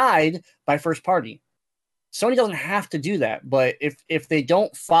and died by first party. Sony doesn't have to do that, but if they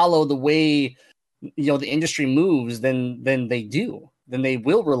don't follow the way the industry moves, then they do. Then they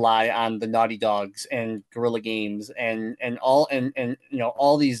will rely on the Naughty Dogs and Guerrilla Games and all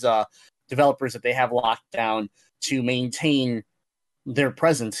these developers that they have locked down to maintain their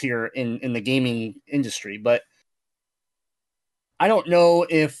presence here in the gaming industry. But I don't know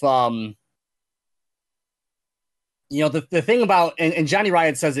if the thing about and Johnny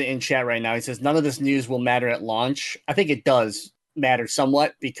Riot says it in chat right now. He says none of this news will matter at launch. I think it does matter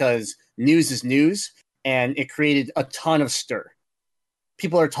somewhat because news is news, and it created a ton of stir.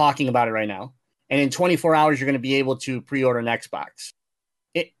 People are talking about it right now, and in 24 hours you're going to be able to pre-order an Xbox.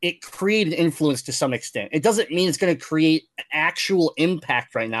 It created influence to some extent. It doesn't mean it's going to create an actual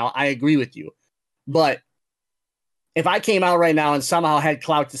impact right now. I agree with you. But if I came out right now and somehow had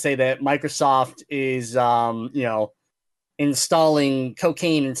clout to say that Microsoft is, installing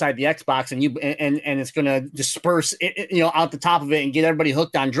cocaine inside the Xbox and it's going to disperse it, out the top of it and get everybody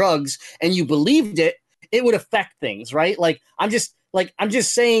hooked on drugs, and you believed it, it would affect things, right? I'm just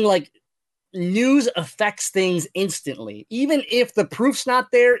saying, news affects things instantly. Even if the proof's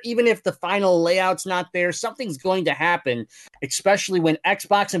not there, even if the final layout's not there, something's going to happen, especially when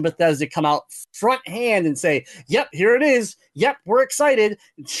Xbox and Bethesda come out front hand and say, "Yep, here it is. Yep, we're excited."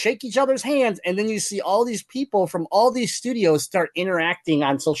 Shake each other's hands, and then you see all these people from all these studios start interacting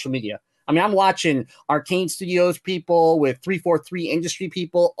on social media. I mean, I'm watching Arcane Studios people with 343 Industry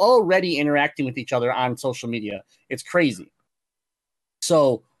people already interacting with each other on social media. It's crazy.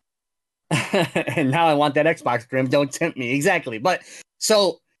 So and now I want that Xbox, Grim. Don't tempt me. Exactly. But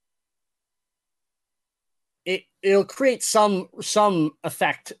so it'll create some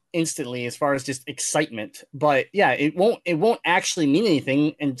effect instantly as far as just excitement. But yeah, it won't actually mean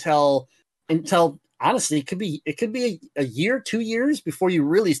anything until honestly, it could be a year, 2 years before you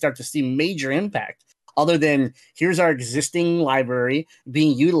really start to see major impact. Other than here's our existing library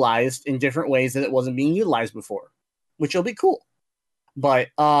being utilized in different ways that it wasn't being utilized before, which will be cool. But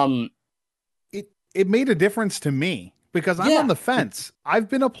it made a difference to me because I'm on the fence. I've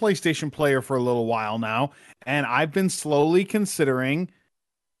been a PlayStation player for a little while now, and I've been slowly considering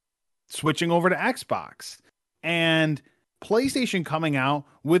switching over to Xbox. And PlayStation coming out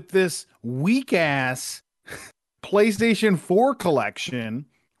with this weak-ass PlayStation 4 collection,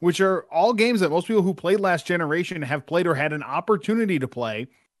 which are all games that most people who played last generation have played or had an opportunity to play.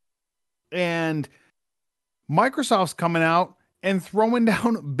 And Microsoft's coming out and throwing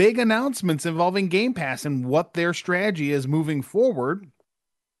down big announcements involving Game Pass and what their strategy is moving forward.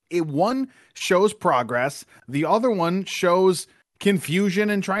 One shows progress. The other one shows confusion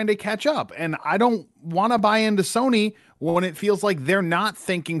and trying to catch up. And I don't want to buy into Sony when it feels like they're not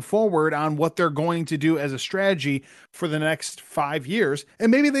thinking forward on what they're going to do as a strategy for the next 5 years. And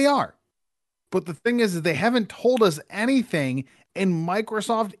maybe they are. But the thing is they haven't told us anything, and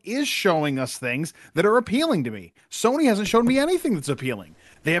Microsoft is showing us things that are appealing to me. Sony hasn't shown me anything that's appealing.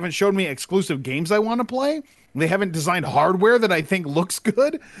 They haven't shown me exclusive games I want to play. They haven't designed hardware that I think looks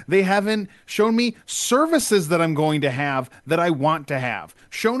good. They haven't shown me services that I'm going to have that I want to have.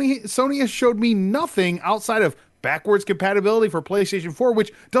 Sony has showed me nothing outside of backwards compatibility for PlayStation 4,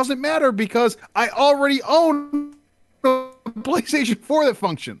 which doesn't matter because I already own a PlayStation 4 that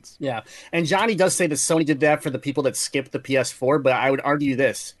functions. Yeah, and Johnny does say that Sony did that for the people that skipped the PS4, but I would argue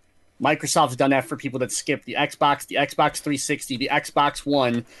this. Microsoft's done that for people that skip the Xbox 360, the Xbox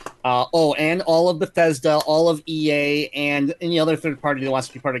One, and all of Bethesda, all of EA, and any other third party that wants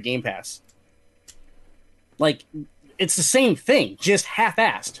to be part of Game Pass. Like, it's the same thing, just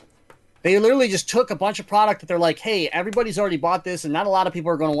half-assed. They literally just took a bunch of product that they're like, hey, everybody's already bought this, and not a lot of people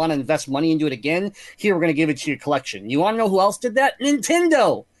are going to want to invest money into it again. Here, we're going to give it to your collection. You want to know who else did that?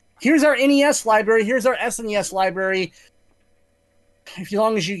 Nintendo! Here's our NES library. Here's our SNES library. As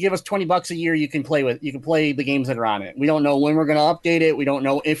long as you give us $20 a year, you can play the games that are on it. We don't know when we're going to update it. We don't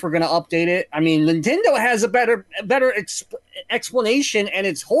know if we're going to update it. I mean, Nintendo has a better explanation, and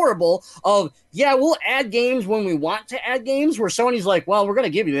it's horrible. Of we'll add games when we want to add games. Where Sony's like, well, we're going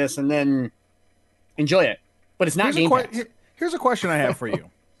to give you this, and then enjoy it. But it's not Game Pass. Here's a question I have for you.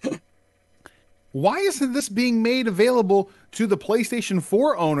 Why isn't this being made available to the PlayStation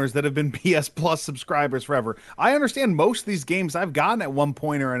 4 owners that have been PS Plus subscribers forever? I understand most of these games I've gotten at one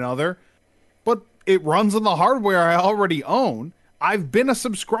point or another, but it runs on the hardware I already own. I've been a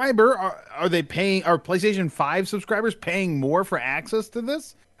subscriber. Are PlayStation 5 subscribers paying more for access to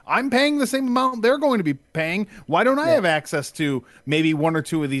this? I'm paying the same amount they're going to be paying. Why don't I have access to maybe one or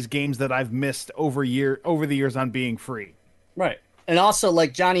two of these games that I've missed over the years on being free? Right. And also,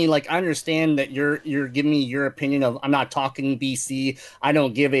 like, Johnny, like, I understand that you're giving me your opinion of I'm not talking BC. I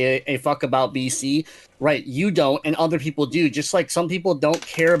don't give a fuck about BC. Right, you don't, and other people do. Just like some people don't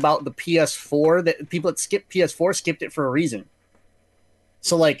care about the PS4. That people that skip PS4 skipped it for a reason.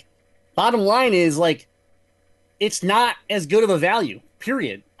 So, like, bottom line is, like, it's not as good of a value,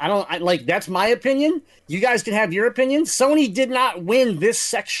 period. That's my opinion. You guys can have your opinion. Sony did not win this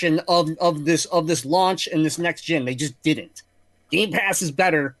section of this launch and this next gen. They just didn't. Game Pass is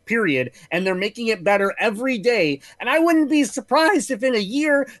better, period. And they're making it better every day. And I wouldn't be surprised if in a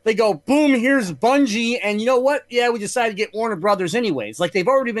year they go, boom, here's Bungie. And you know what? Yeah, we decided to get Warner Brothers anyways. Like, they've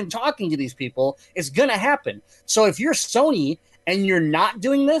already been talking to these people. It's going to happen. So if you're Sony and you're not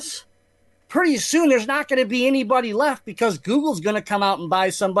doing this, pretty soon there's not going to be anybody left because Google's going to come out and buy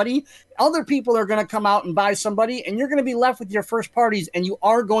somebody. Other people are going to come out and buy somebody. And you're going to be left with your first parties. And you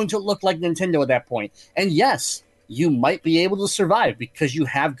are going to look like Nintendo at that point. And yes, you might be able to survive because you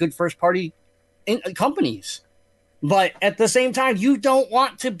have good first-party companies. But at the same time, you don't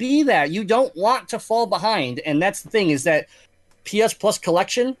want to be that. You don't want to fall behind. And that's the thing, is that PS Plus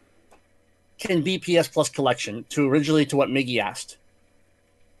Collection can be PS Plus Collection, originally to what Miggy asked.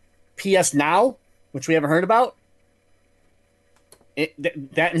 PS Now, which we haven't heard about,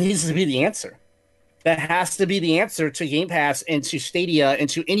 that needs to be the answer. That has to be the answer to Game Pass and to Stadia and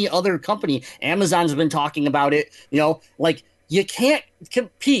to any other company. Amazon's been talking about it. Like, you can't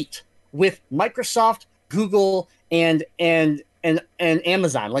compete with Microsoft, Google, and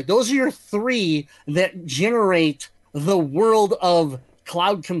Amazon. Like, those are your three that generate the world of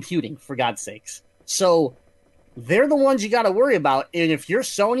cloud computing, for God's sakes. So they're the ones you got to worry about. And if you're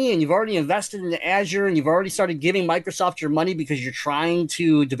Sony and you've already invested in Azure and you've already started giving Microsoft your money because you're trying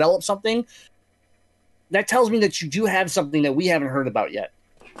to develop something, that tells me that you do have something that we haven't heard about yet.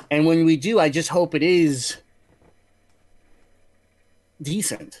 And when we do, I just hope it is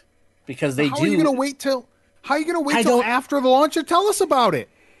decent, because they do. How are you going to wait till after the launch to tell us about it?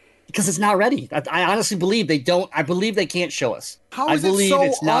 Because it's not ready. I honestly believe they don't. I believe they can't show us. How is it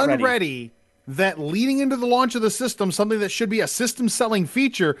so unready that leading into the launch of the system, something that should be a system-selling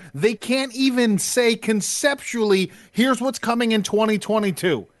feature, they can't even say conceptually, here's what's coming in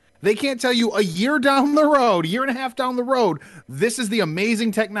 2022. They can't tell you a year down the road, year and a half down the road, this is the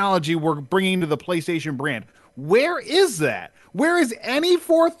amazing technology we're bringing to the PlayStation brand. Where is that? Where is any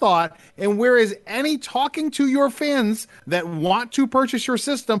forethought, and where is any talking to your fans that want to purchase your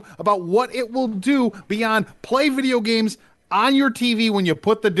system about what it will do beyond play video games on your TV when you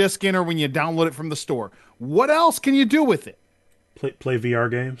put the disc in or when you download it from the store? What else can you do with it? Play VR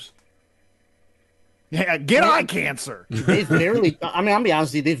games? Yeah, get on cancer. They've barely. I mean, I'll be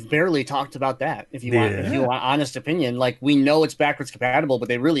honest with you. They've barely talked about that. If you want honest opinion, like we know it's backwards compatible, but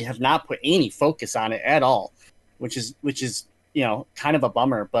they really have not put any focus on it at all, which is kind of a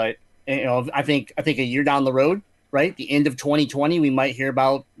bummer. But I think a year down the road, right, the end of 2020, we might hear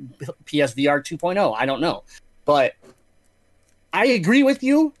about PSVR 2.0. I don't know, but I agree with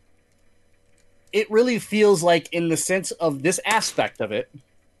you. It really feels like, in the sense of this aspect of it,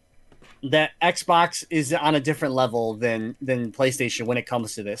 that Xbox is on a different level than PlayStation when it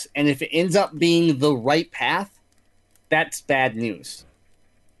comes to this. And if it ends up being the right path, that's bad news.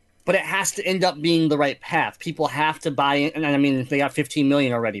 But it has to end up being the right path. People have to buy in. And I mean, they got 15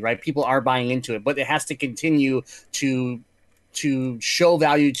 million already, right? People are buying into it, but it has to continue to show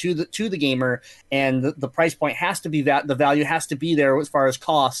value to the gamer, and the price point has to be that the value has to be there as far as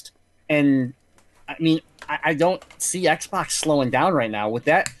cost. And I mean, I don't see Xbox slowing down right now with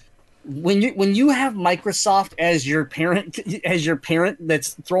that. When you have Microsoft as your parent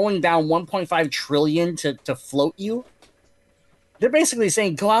that's throwing down 1.5 trillion to float you, they're basically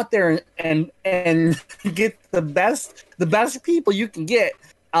saying go out there and get the best people you can get,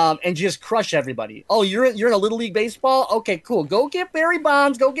 and just crush everybody. Oh, you're in a Little League baseball? Okay, cool. Go get Barry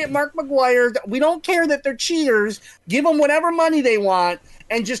Bonds. Go get Mark McGwire. We don't care that they're cheaters. Give them whatever money they want,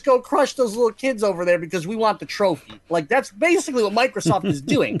 and just go crush those little kids over there because we want the trophy. Like, that's basically what Microsoft is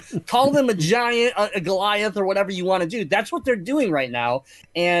doing. Call them a giant, a Goliath, or whatever you want to do. That's what they're doing right now,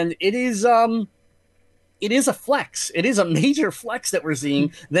 and it is a flex. It is a major flex that we're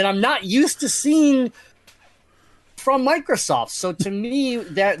seeing that I'm not used to seeing from Microsoft. So to me,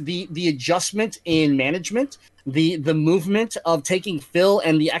 that the adjustment in management, the movement of taking Phil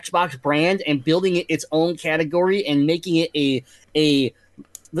and the Xbox brand and building it its own category and making it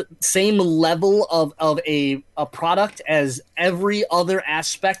the same level of a product as every other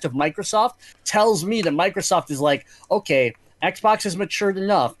aspect of Microsoft, tells me that Microsoft is like, okay, Xbox has matured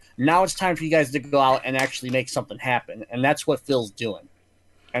enough. Now it's time for you guys to go out and actually make something happen. And that's what Phil's doing.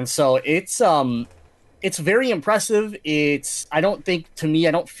 And so it's very impressive. I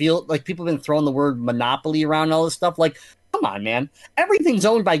don't feel like people have been throwing the word monopoly around and all this stuff. Like, come on, man. Everything's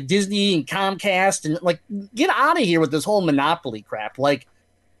owned by Disney and Comcast, and like, get out of here with this whole monopoly crap. Like,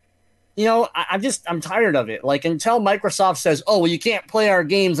 I'm tired of it. Like, until Microsoft says, oh, well, you can't play our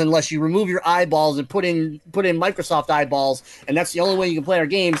games unless you remove your eyeballs and put in Microsoft eyeballs, and that's the only way you can play our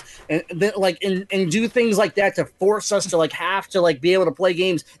games, and then, and do things like that to force us to have to be able to play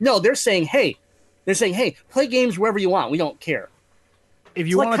games. No, they're saying, hey, play games wherever you want. We don't care. If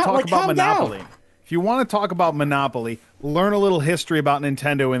you want to talk about Monopoly, learn a little history about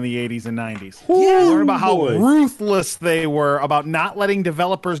Nintendo in the 80s and 90s. Learn about how ruthless they were about not letting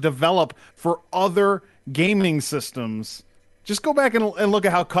developers develop for other gaming systems. Just go back and look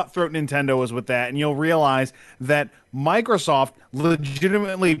at how cutthroat Nintendo was with that, and you'll realize that Microsoft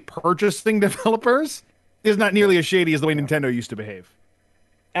legitimately purchasing developers is not nearly as shady as the way Nintendo used to behave.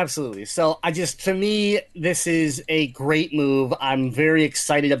 Absolutely. So to me, this is a great move. I'm very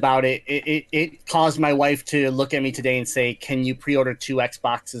excited about it. It caused my wife to look at me today and say, can you pre-order 2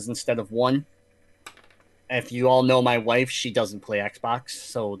 Xboxes instead of 1? If you all know my wife, she doesn't play Xbox.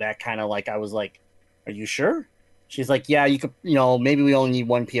 So that kind of I was like, are you sure? She's like, yeah, you could, maybe we only need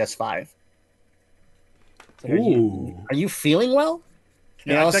 1 PS5. Like, are you feeling well?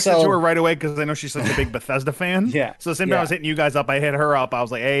 Yeah, I texted to her right away because I know she's such a big Bethesda fan. Yeah. So the same time I was hitting you guys up, I hit her up. I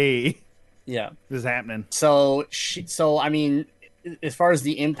was like, hey, yeah, this is happening. So I mean, as far as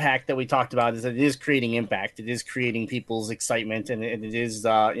the impact that we talked about, is that it is creating impact. It is creating people's excitement, and it is,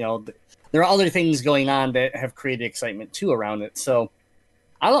 there are other things going on that have created excitement too around it. So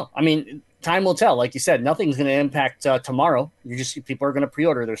I don't know. I mean, time will tell. Like you said, nothing's going to impact tomorrow. People are going to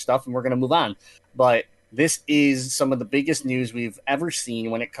pre-order their stuff, and we're going to move on. But this is some of the biggest news we've ever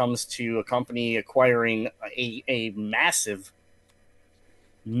seen when it comes to a company acquiring a massive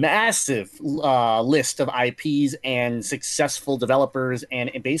list of IPs and successful developers,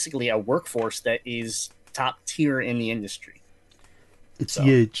 and basically a workforce that is top tier in the industry. It's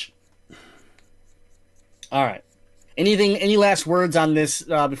huge. All right. Any last words on this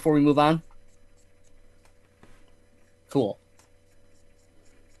before we move on? Cool.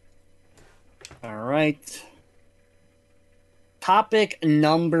 All right. Topic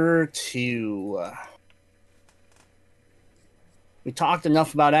number 2. We talked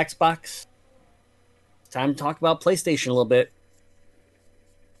enough about Xbox. Time to talk about PlayStation a little bit.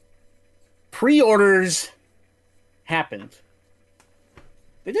 Pre-orders happened.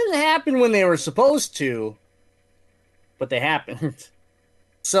 They didn't happen when they were supposed to, but they happened.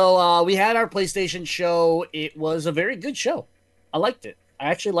 So we had our PlayStation show. It was a very good show. I liked it. I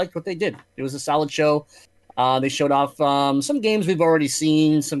actually liked what they did. It was a solid show. They showed off some games we've already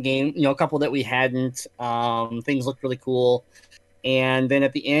seen, a couple that we hadn't. Things looked really cool. And then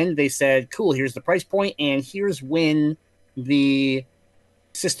at the end, they said, cool, here's the price point, and here's when the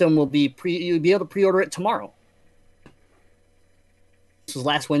system will be you'll be able to pre-order it tomorrow. This was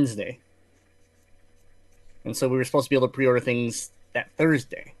last Wednesday. And so we were supposed to be able to pre-order things that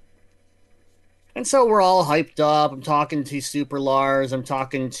Thursday. And so we're all hyped up. I'm talking to Super Lars. I'm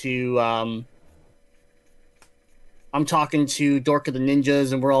talking to Dork of the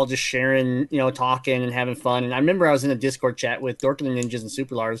Ninjas, and we're all just sharing, talking and having fun. And I remember I was in a Discord chat with Dork of the Ninjas and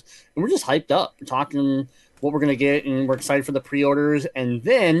Super Lars, and we're just hyped up, talking what we're going to get, and we're excited for the pre-orders. And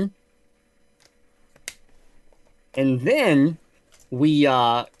then we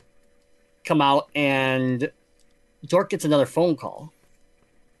come out, and Dork gets another phone call.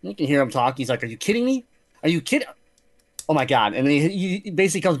 You can hear him talk. He's like, are you kidding me? Are you kidding? Oh, my God. And then he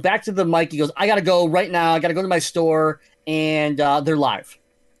basically comes back to the mic. He goes, I got to go right now. I got to go to my store, and they're live.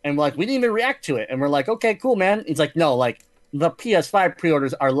 And we're like, we didn't even react to it. And we're like, okay, cool, man. He's like, no, like, the PS5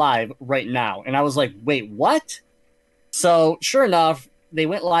 pre-orders are live right now. And I was like, wait, what? So sure enough, they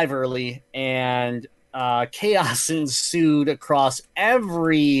went live early, and chaos ensued across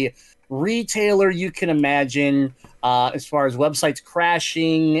every retailer you can imagine, as far as websites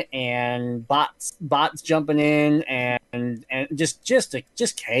crashing and bots jumping in and just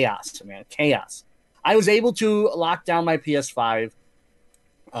chaos, man, chaos. I was able to lock down my PS5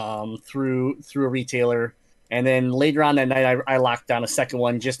 through a retailer, and then later on that night I locked down a second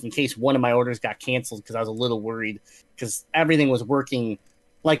one just in case one of my orders got canceled, because I was a little worried because everything was working.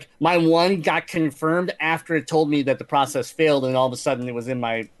 Like, my one got confirmed after it told me that the process failed, and all of a sudden it was in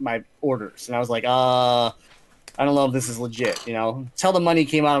my orders. And I was like, I don't know if this is legit, Till the money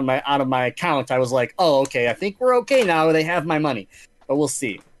came out of my account, I was like, oh, okay, I think we're okay now. They have my money. But we'll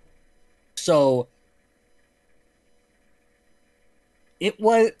see. So it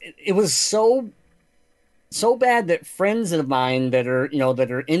was so bad that friends of mine that are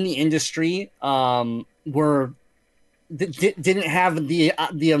in the industry didn't have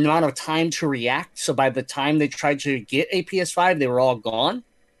the amount of time to react. So by the time they tried to get a PS5, they were all gone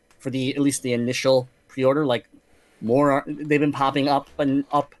for at least the initial pre-order. Like, more, they've been popping up and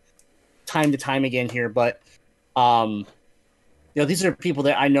up time to time again here. But, these are people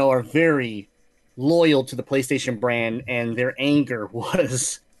that I know are very loyal to the PlayStation brand, and their anger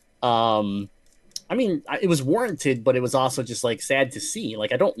was, it was warranted, but it was also just like sad to see.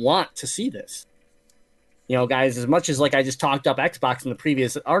 Like, I don't want to see this. Guys, as much as like I just talked up Xbox in the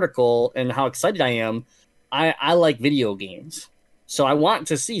previous article and how excited I am, I like video games. So I want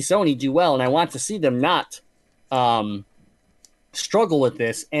to see Sony do well, and I want to see them not struggle with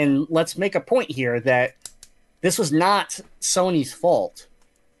this. And let's make a point here that this was not Sony's fault,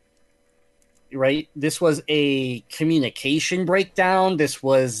 right? This was a communication breakdown. This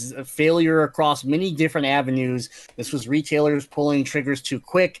was a failure across many different avenues. This was retailers pulling triggers too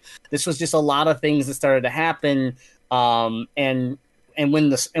quick. This was just a lot of things that started to happen. And when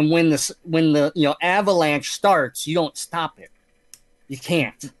the avalanche starts, you don't stop it. You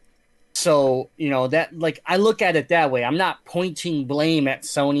can't. So, that, like, I look at it that way. I'm not pointing blame at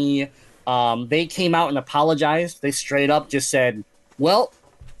Sony. They came out and apologized. They straight up just said, well,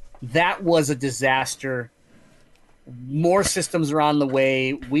 that was a disaster. More systems are on the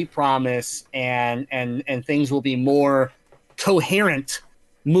way, we promise, and things will be more coherent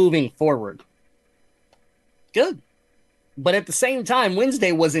moving forward. Good. But at the same time,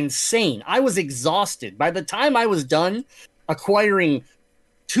 Wednesday was insane. I was exhausted. By the time I was done acquiring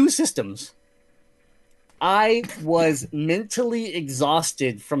 2 systems, I was mentally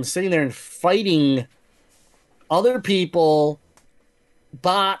exhausted from sitting there and fighting other people,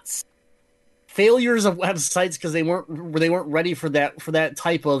 bots, failures of websites because they weren't ready for that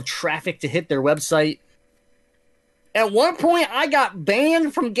type of traffic to hit their website. At one point, I got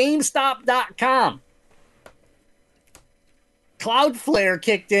banned from GameStop.com. Cloudflare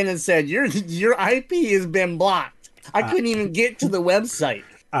kicked in and said, "Your IP has been blocked." I couldn't even get to the website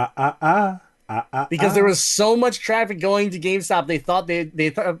because there was so much traffic going to GameStop. They thought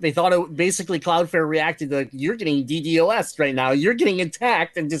it basically Cloudflare reacted like, "You're getting DDoS right now. You're getting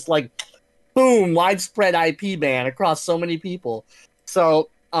attacked," and just like, boom, widespread IP ban across so many people. So,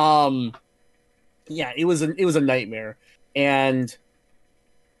 yeah, it was a nightmare, and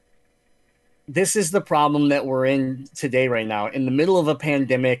this is the problem that we're in today right now. In the middle of a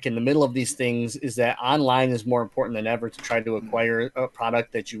pandemic, in the middle of these things, is that online is more important than ever to try to acquire a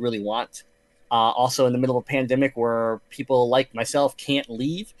product that you really want. Also in the middle of a pandemic where people like myself can't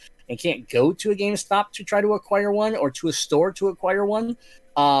leave and can't go to a GameStop to try to acquire one or to a store to acquire one,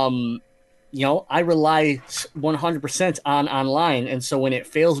 I rely 100% on online. And so when it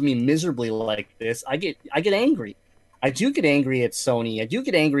fails me miserably like this, I get angry. I do get angry at Sony. I do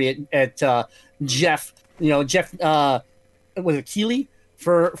get angry at Jeff. Jeff was it Keighley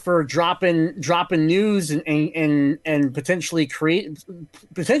for dropping news and potentially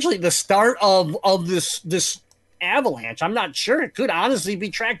the start of this avalanche. I'm not sure. It could honestly be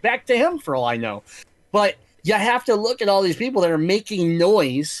tracked back to him for all I know. But you have to look at all these people that are making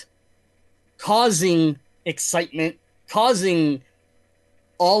noise, causing excitement, causing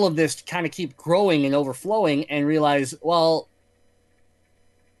all of this to kind of keep growing and overflowing, and realize, well,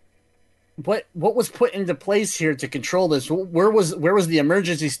 what was put into place here to control this? Where was the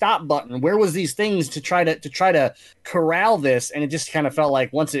emergency stop button? Where was these things to try to corral this? And it just kind of felt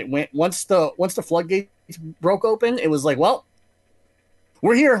like once the floodgates broke open, it was like, well,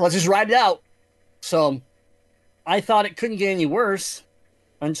 we're here. Let's just ride it out. So I thought it couldn't get any worse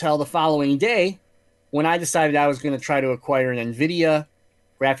until the following day when I decided I was going to try to acquire an NVIDIA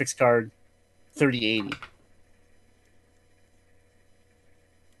graphics card 3080.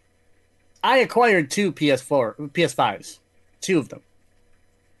 I acquired two PS5s, two of them.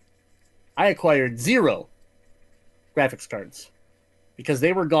 I acquired 0 graphics cards because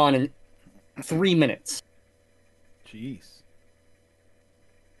they were gone in 3 minutes. Jeez.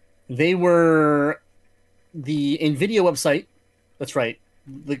 They were the NVIDIA website. That's right.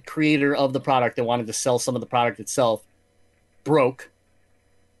 The creator of the product that wanted to sell some of the product itself broke.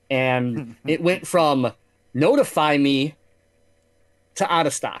 And it went from notify me to out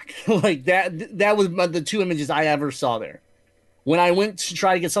of stock. Like that was the two images I ever saw there. When I went to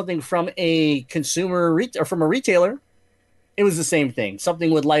try to get something from a consumer or from a retailer, it was the same thing.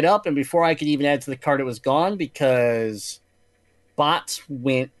 Something would light up, and before I could even add to the cart, it was gone because bots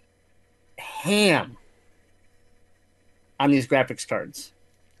went ham on these graphics cards.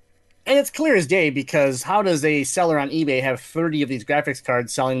 And it's clear as day, because how does a seller on eBay have 30 of these graphics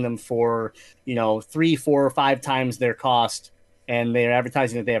cards selling them for, 3, 4, or 5 times their cost, and they're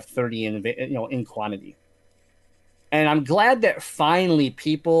advertising that they have 30 in quantity? And I'm glad that finally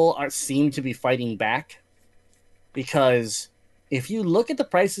people seem to be fighting back, because if you look at the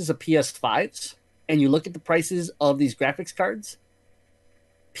prices of PS5s and you look at the prices of these graphics cards,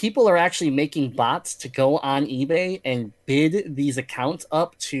 people are actually making bots to go on eBay and bid these accounts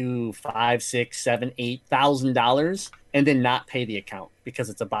up to $5, $6, $7, $8,000 and then not pay the account because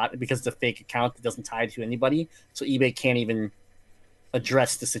it's a bot, because it's a fake account that doesn't tie to anybody. So eBay can't even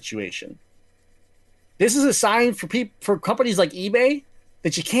address the situation. This is a sign for companies like eBay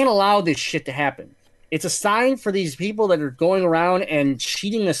that you can't allow this shit to happen. It's a sign for these people that are going around and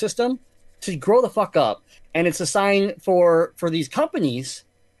cheating the system to grow the fuck up. And it's a sign for these companies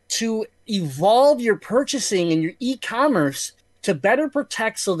to evolve your purchasing and your e-commerce to better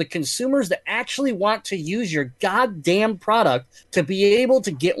protect so the consumers that actually want to use your goddamn product to be able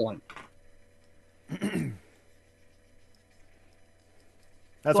to get one.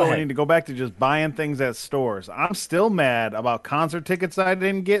 That's why we need to go back to just buying things at stores. I'm still mad about concert tickets I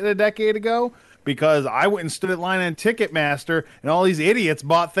didn't get a decade ago because I went and stood at line in Ticketmaster and all these idiots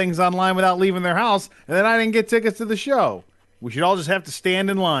bought things online without leaving their house, and then I didn't get tickets to the show. We should all just have to stand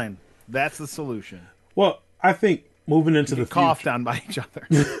in line. That's the solution. Well, I think moving into the cough down by each other.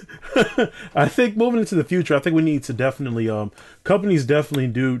 I think moving into the future, I think we need to definitely companies definitely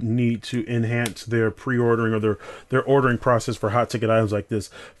do need to enhance their pre-ordering or their ordering process for hot ticket items like this.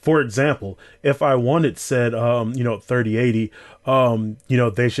 For example, if I wanted said 3080,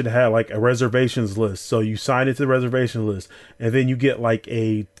 they should have like a reservations list. So you sign into the reservation list, and then you get like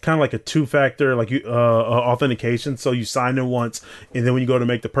a kind of like a 2-factor authentication. So you sign in once, and then when you go to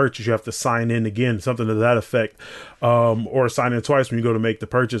make the purchase, you have to sign in again, something to that effect, or sign in twice when you go to make the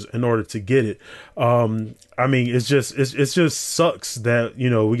purchase in order to get it. I mean, it's just sucks that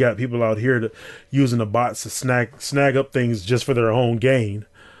we got people out here using the bots to snag up things just for their own gain.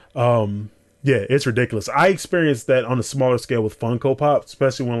 Yeah, it's ridiculous. I experienced that on a smaller scale with Funko Pop,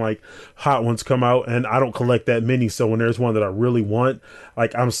 especially when like hot ones come out, and I don't collect that many. So when there's one that I really want,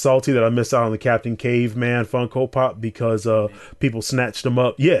 like I'm salty that I missed out on the Captain Caveman Funko Pop because people snatched them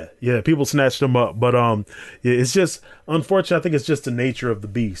up. Yeah, people snatched them up. But it's just unfortunate. I think it's just the nature of the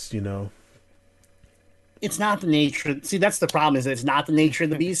beast, It's not the nature. See, that's the problem. Is that it's not the nature of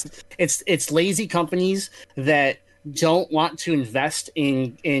the beast. It's lazy companies that don't want to invest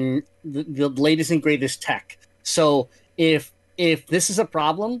in the latest and greatest tech. So if this is a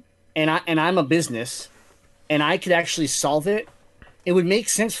problem and I'm a business and I could actually solve it, it would make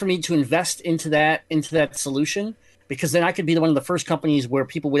sense for me to invest into that solution, because then I could be one of the first companies where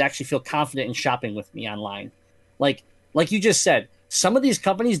people would actually feel confident in shopping with me online. Like you just said, some of these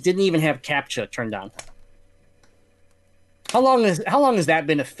companies didn't even have CAPTCHA turned on. How long has that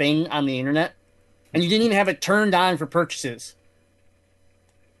been a thing on the internet? And you didn't even have it turned on for purchases.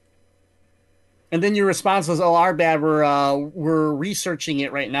 And then your response was, "Oh, our bad. We're researching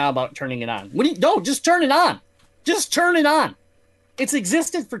it right now about turning it on." No, just turn it on. Just turn it on. It's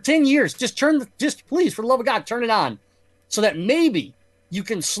existed for 10 years. Just please, for the love of God, turn it on, so that maybe you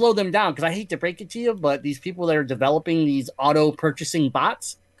can slow them down. Because I hate to break it to you, but these people that are developing these auto purchasing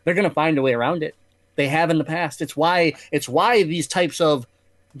bots, they're going to find a way around it. They have in the past. It's why these types of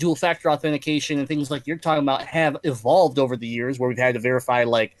dual factor authentication and things like you're talking about have evolved over the years, where we've had to verify,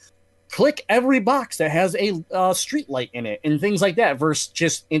 like, click every box that has a street light in it and things like that, versus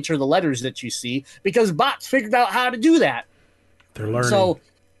just enter the letters that you see, because bots figured out how to do that. They're learning. So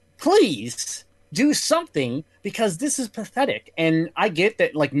please do something, because this is pathetic. And I get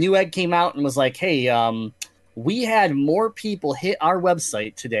that, like, Newegg came out and was like, "Hey, we had more people hit our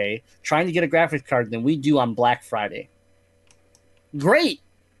website today trying to get a graphics card than we do on Black Friday." Great.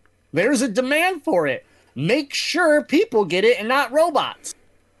 There's a demand for it. Make sure people get it and not robots.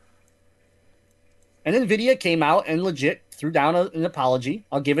 And NVIDIA came out and legit threw down an apology.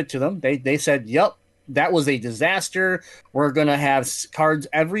 I'll give it to them. They said, "Yep, that was a disaster. We're going to have cards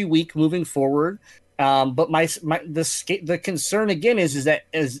every week moving forward." But the concern again is that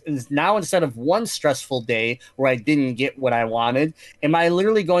now, instead of one stressful day where I didn't get what I wanted, am I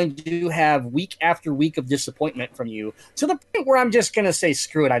literally going to have week after week of disappointment from you, to the point where I'm just going to say,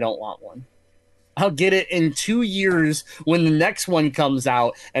 "Screw it, I don't want one. I'll get it in 2 years when the next one comes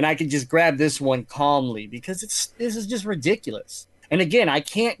out, and I can just grab this one calmly," because this is just ridiculous. And again, I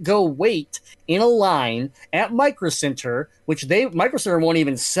can't go wait in a line at Micro Center, which Micro Center won't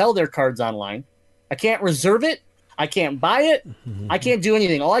even sell their cards online. I can't reserve it. I can't buy it. I can't do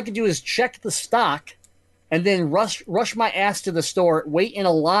anything. All I can do is check the stock and then rush my ass to the store, wait in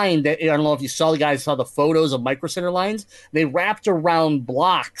a line that, I don't know if you saw the photos of Micro Center lines. They wrapped around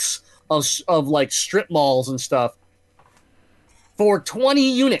blocks of like strip malls and stuff for 20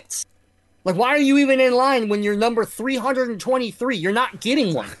 units. Like, why are you even in line when you're number 323? You're not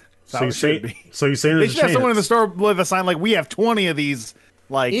getting one. So you're saying they there's should have someone in the store with a sign like, "We have 20 of these."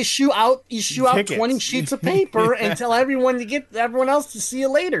 Like, issue out tickets. 20 sheets of paper and tell everyone else to see you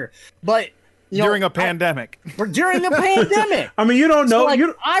later. But during a pandemic. During a pandemic. I mean, you don't know.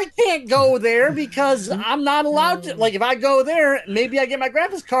 So, I can't go there because I'm not allowed to. Like, if I go there, maybe I get my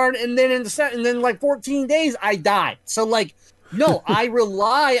graphics card, and then like 14 days I die. So, like, no, I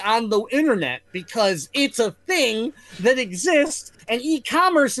rely on the internet because it's a thing that exists, and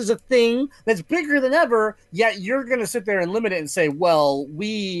e-commerce is a thing that's bigger than ever. Yet you're going to sit there and limit it and say, "Well,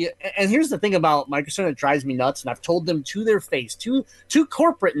 and here's the thing about Microsoft that drives me nuts, and I've told them to their face, to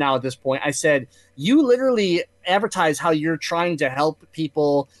corporate now at this point. I said, you literally advertise how you're trying to help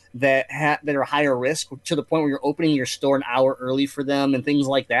people that are higher risk, to the point where you're opening your store an hour early for them and things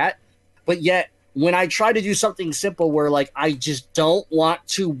like that. But yet, when I try to do something simple where, like, I just don't want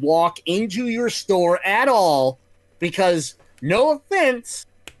to walk into your store at all because, no offense,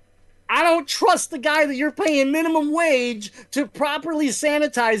 I don't trust the guy that you're paying minimum wage to properly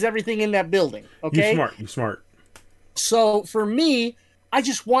sanitize everything in that building." Okay? You smart. So for me, I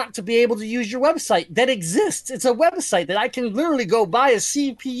just want to be able to use your website that exists. It's a website that I can literally go buy a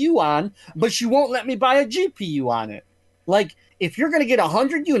CPU on, but you won't let me buy a GPU on it. Like, if you're going to get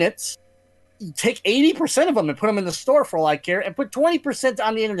 100 units, take 80% of them and put them in the store for all I care, and put 20%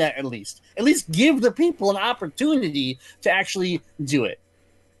 on the internet at least. At least give the people an opportunity to actually do it.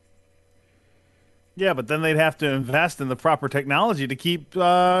 Yeah, but then they'd have to invest in the proper technology to keep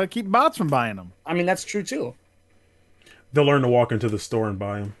bots from buying them. I mean, that's true too. They'll learn to walk into the store and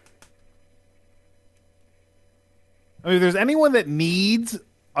buy them. I mean, if there's anyone that needs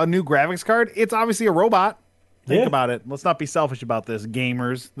a new graphics card, it's obviously a robot. Think about it. Let's not be selfish about this.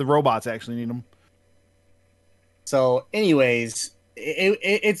 Gamers, the robots actually need them. So, anyways,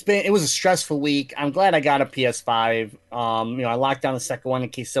 it was a stressful week. I'm glad I got a PS5. I locked down the second one in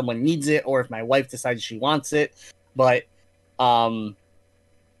case someone needs it, or if my wife decides she wants it. But the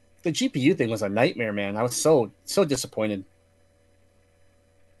GPU thing was a nightmare, man. I was so disappointed.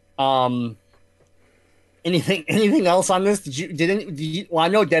 Anything else on this? Did you? Well, I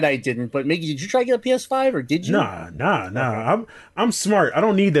know Deadeye didn't, but Miggy, did you try to get a PS5 or did you? Nah. Okay. I'm smart. I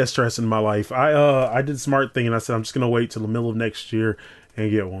don't need that stress in my life. I did the smart thing, and I said I'm just gonna wait till the middle of next year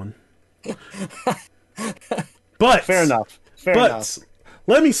and get one. But fair enough.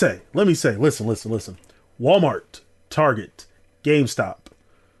 Let me say, listen. Walmart, Target, GameStop,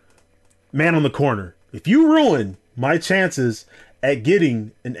 man on the corner. If you ruin my chances at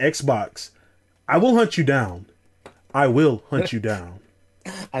getting an Xbox, I will hunt you down. I will hunt you down.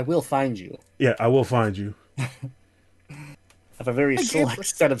 I will find you. Yeah, I will find you. I have a very select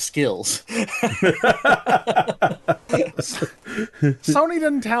set of skills. Sony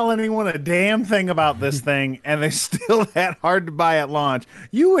didn't tell anyone a damn thing about this thing, and they still that hard to buy at launch.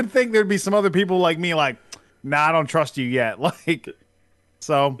 You would think there'd be some other people like me, like, nah, I don't trust you yet. Like,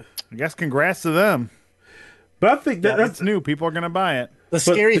 so I guess congrats to them. But I think that's new. People are gonna buy it. The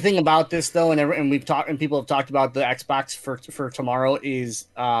scary thing about this, though, and we've talked, and people have talked about the Xbox for tomorrow, is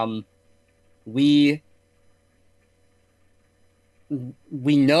we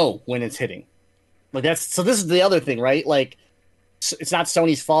know when it's hitting. Like so this is the other thing, right? Like, it's not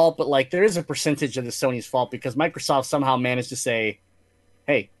Sony's fault, but like there is a percentage of the Sony's fault because Microsoft somehow managed to say,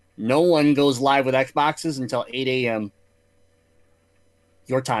 "Hey, no one goes live with Xboxes until 8 a.m.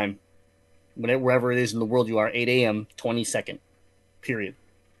 your time, wherever it is in the world you are, 8 a.m. 22nd, period."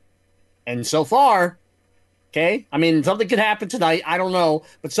 And so far, okay, I mean, something could happen tonight. I don't know,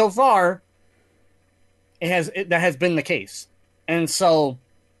 but so far, that has been the case. And so,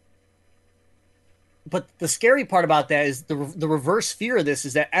 but the scary part about that is the reverse fear of this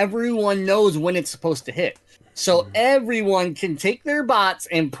is that everyone knows when it's supposed to hit. So everyone can take their bots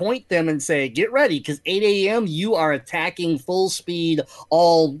and point them and say, get ready, because 8 a.m. you are attacking full speed,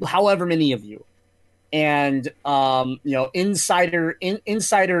 however many of you. And, insider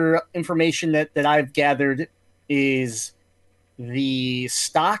information that I've gathered is the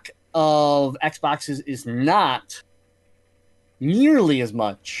stock of Xboxes is not nearly as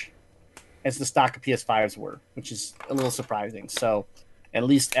much as the stock of PS5s were, which is a little surprising. So, at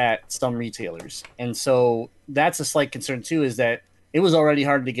least at some retailers. And so that's a slight concern too, is that it was already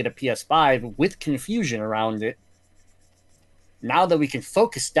hard to get a PS5 with confusion around it. Now that we can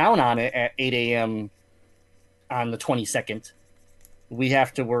focus down on it at 8 a.m. on the 22nd, we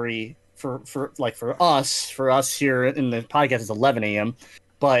have to worry for us here in the podcast is 11 a.m.,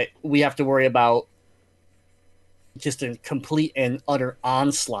 but we have to worry about just a complete and utter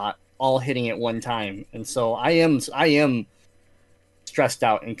onslaught all hitting at one time. And so I am stressed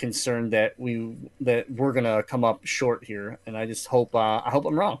out and concerned that we're gonna come up short here, and I just hope I hope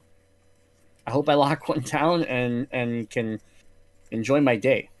I'm wrong. I hope I lock one down and can enjoy my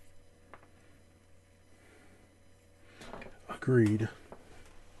day. Agreed.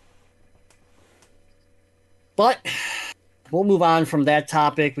 But we'll move on from that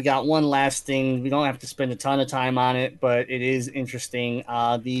topic. We got one last thing. We don't have to spend a ton of time on it, but it is interesting.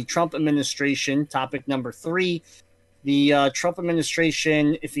 The Trump administration, topic number 3. The Trump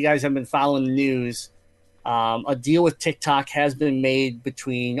administration, if you guys have been following the news, a deal with TikTok has been made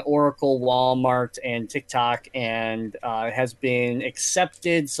between Oracle, Walmart, and TikTok, and has been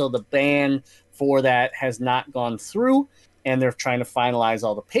accepted. So the ban for that has not gone through, and they're trying to finalize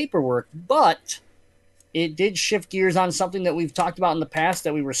all the paperwork. But it did shift gears on something that we've talked about in the past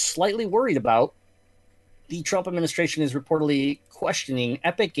that we were slightly worried about. The Trump administration is reportedly questioning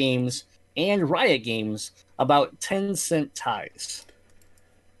Epic Games and Riot Games about Tencent ties.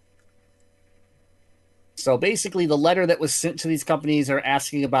 So basically, the letter that was sent to these companies are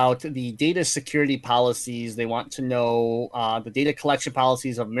asking about the data security policies. They want to know the data collection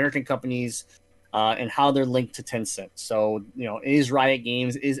policies of American companies and how they're linked to Tencent. So, is Riot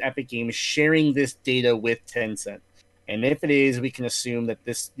Games, is Epic Games sharing this data with Tencent? And if it is, we can assume that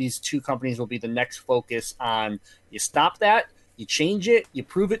these two companies will be the next focus on you stop that, you change it, you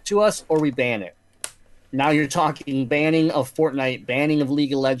prove it to us, or we ban it. Now you're talking banning of Fortnite, banning of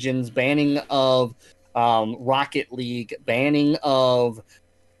League of Legends, banning of Rocket League, banning of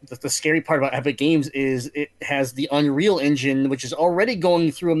the scary part about Epic Games is it has the Unreal Engine, which is already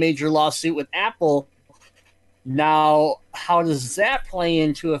going through a major lawsuit with Apple. Now, how does that play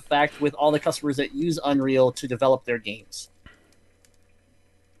into effect with all the customers that use Unreal to develop their games?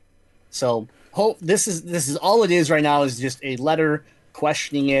 So, this is all it is right now, is just a letter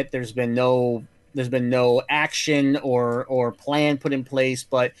questioning it. There's been no action or plan put in place,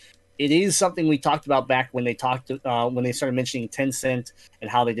 but it is something we talked about back when they started mentioning Tencent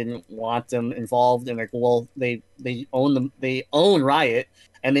and how they didn't want them involved. And like, well, they own Riot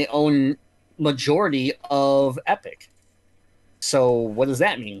and they own majority of Epic. So what does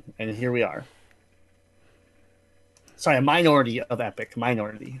that mean? And here we are. Sorry, a minority of Epic,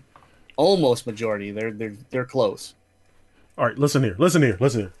 almost majority. They're close. All right, listen here,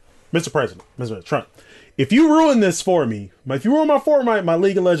 Mr. President, Mr. Trump. If you ruin this for me, if you ruin my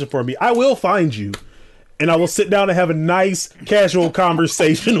League of Legends for me, I will find you, and I will sit down and have a nice, casual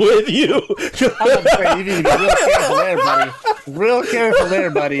conversation with you. I was about to say, you need to be real careful there, buddy. Real careful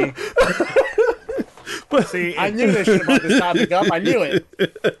there, buddy. See, I knew they should have brought this topic up. I knew it.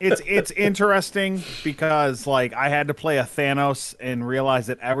 it's interesting because like I had to play a Thanos and realize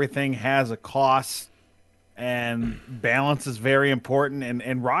that everything has a cost and balance is very important,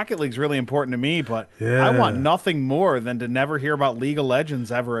 and Rocket League's really important to me, but I want nothing more than to never hear about League of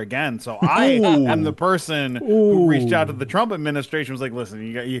Legends ever again. So I am the person who reached out to the Trump administration, was like, listen,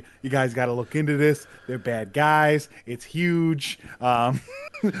 you guys got to look into this. They're bad guys. It's huge.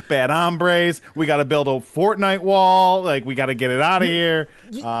 Bad hombres. We got to build a Fortnite wall. Like, we got to get it out of here.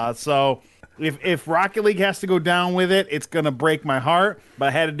 So if Rocket League has to go down with it, it's going to break my heart, but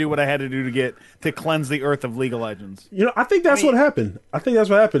I had to do what I had to do to cleanse the earth of League of Legends. I think that's what happened. I think that's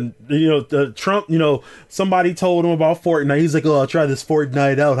what happened. Trump, somebody told him about Fortnite. He's like, "Oh, I'll try this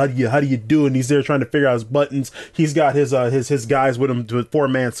Fortnite out. How do you do?" And he's there trying to figure out his buttons. He's got his guys with him to a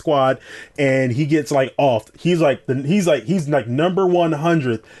 4-man squad, and he gets like off. He's like number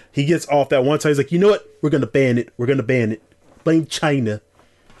 100. He gets off that one time. He's like, "You know what? We're gonna ban it. We're gonna ban it. Blame China."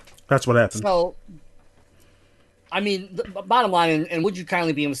 That's what happened. So, I mean, the bottom line, and would you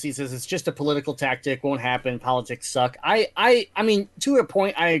kindly be MC says it's just a political tactic, won't happen, politics suck. I mean, to a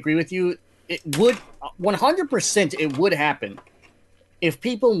point, I agree with you. It would 100%. It would happen if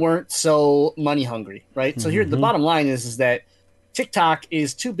people weren't so money hungry, right? So here, the bottom line is that TikTok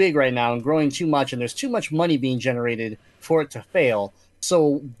is too big right now and growing too much, and there's too much money being generated for it to fail.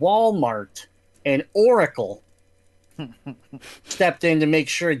 So Walmart and Oracle stepped in to make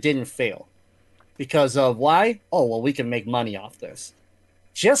sure it didn't fail. Because of why? Oh, well, we can make money off this.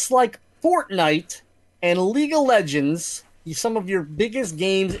 Just like Fortnite and League of Legends, some of your biggest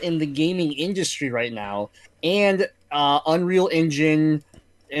games in the gaming industry right now, and Unreal Engine,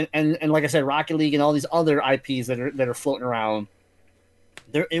 and like I said, Rocket League and all these other IPs that are floating around,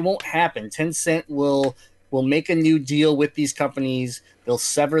 it won't happen. Tencent will make a new deal with these companies. They'll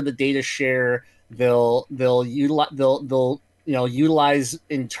sever the data share. They'll utilize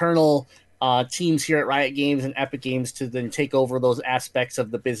internal teams here at Riot Games and Epic Games to then take over those aspects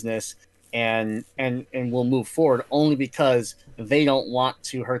of the business and will move forward only because they don't want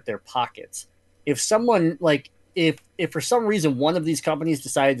to hurt their pockets. If someone if for some reason one of these companies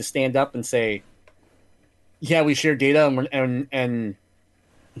decided to stand up and say, yeah, we share data and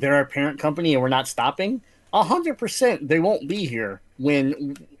they're our parent company and we're not stopping, 100% they won't be here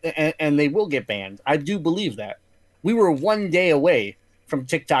and they will get banned. I do believe that. We were one day away from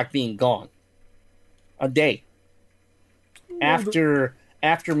TikTok being gone. A day. After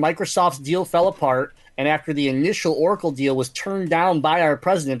Microsoft's deal fell apart and after the initial Oracle deal was turned down by our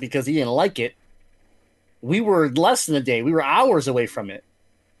president because he didn't like it, we were less than a day. We were hours away from it.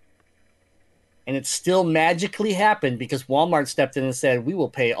 And it still magically happened because Walmart stepped in and said, we will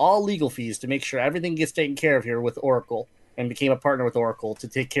pay all legal fees to make sure everything gets taken care of here with Oracle, and became a partner with Oracle to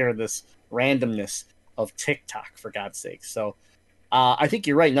take care of this randomness of TikTok, for God's sake. So I think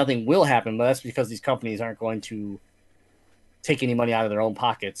you're right. Nothing will happen, but that's because these companies aren't going to take any money out of their own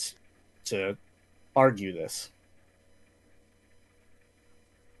pockets to argue this.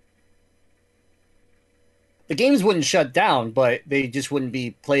 The games wouldn't shut down, but they just wouldn't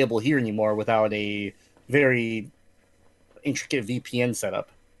be playable here anymore without a very intricate VPN setup.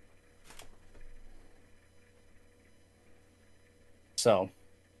 So,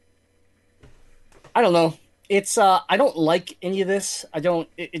 I don't know. It's I don't like any of this.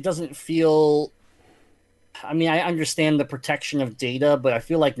 It doesn't feel. I mean, I understand the protection of data, but I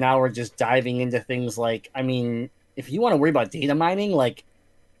feel like now we're just diving into things like, I mean, if you want to worry about data mining, like,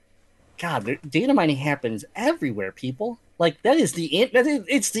 God, data mining happens everywhere, people. Like, it's the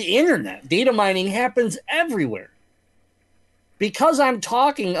internet. Data mining happens everywhere. Because I'm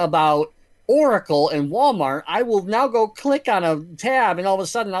talking about Oracle and Walmart, I will now go click on a tab and all of a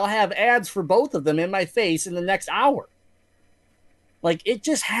sudden I'll have ads for both of them in my face in the next hour. Like, it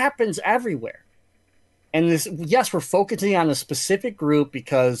just happens everywhere. And this, yes, we're focusing on a specific group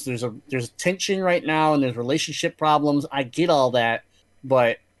because there's tension right now and there's relationship problems. I get all that,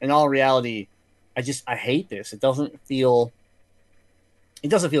 but in all reality, I hate this. It doesn't feel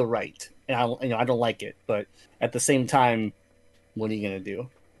right, and I don't like it. But at the same time, what are you gonna do?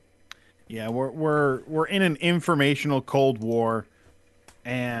 Yeah, we're in an informational Cold War,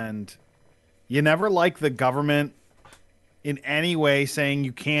 and you never like the government in any way saying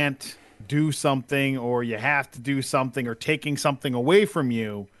you can't do something or you have to do something or taking something away from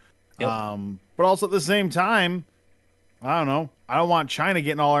you. Yep. But also at the same time, I don't know. I don't want China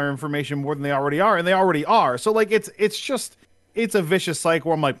getting all our information more than they already are, and they already are. So like it's a vicious cycle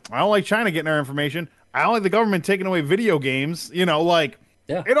where I'm like, I don't like China getting our information. I don't like the government taking away video games. It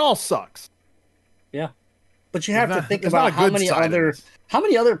all sucks. Yeah. But you have to think there's not about a good side of this. how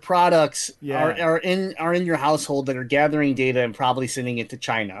many other products Yeah. are in your household that are gathering data and probably sending it to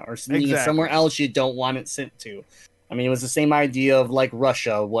China or sending it Exactly. somewhere else you don't want it sent to. I mean, it was the same idea of like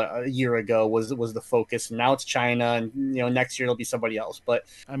Russia a year ago was the focus, and now it's China, and next year it'll be somebody else. But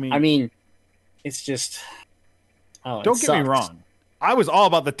I mean, I mean, it's just it don't get me sucks. wrong. I was all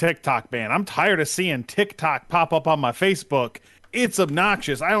about the TikTok ban. I'm tired of seeing TikTok pop up on my Facebook. It's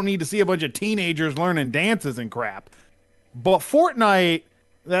obnoxious. I don't need to see a bunch of teenagers learning dances and crap. But Fortnite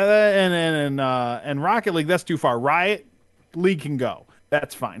and Rocket League, that's too far. Riot League can go.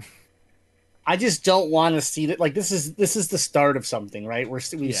 That's fine. I just don't want to see that. Like this is the start of something, right?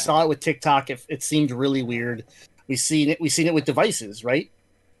 We saw it with TikTok. It seemed really weird. We've seen it with devices, right?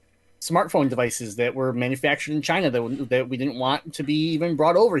 Smartphone devices that were manufactured in China that we didn't want to be even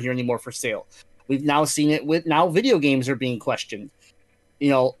brought over here anymore for sale. We've now seen it with now video games are being questioned.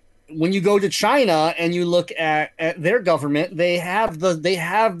 When you go to China and you look at their government, they have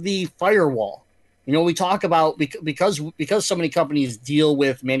the firewall. We talk about because so many companies deal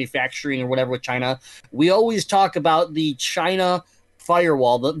with manufacturing or whatever with China, we always talk about the China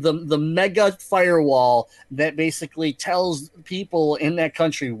firewall, the mega firewall that basically tells people in that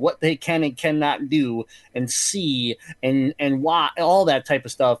country what they can and cannot do and see and why, all that type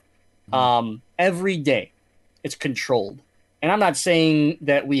of stuff. Every day it's controlled. And I'm not saying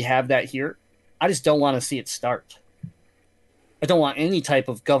that we have that here. I just don't want to see it start. I don't want any type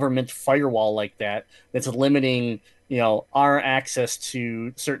of government firewall like that that's limiting, our access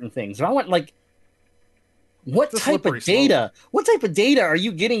to certain things. And I want what type of data? What type of data are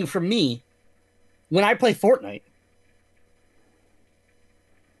you getting from me when I play Fortnite?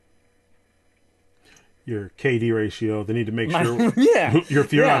 Your KD ratio. They need to make sure yeah,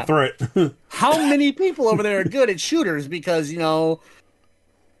 you're not a threat. How many people over there are good at shooters? Because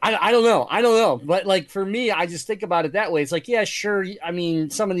I don't know. But for me, I just think about it that way. It's like, yeah, sure. I mean,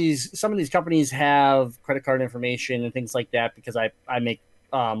 some of these companies have credit card information and things like that because I make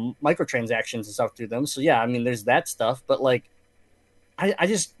microtransactions and stuff through them. So yeah, I mean, there's that stuff. But I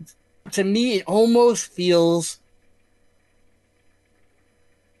just, to me, it almost feels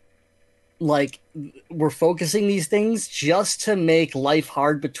like we're focusing these things just to make life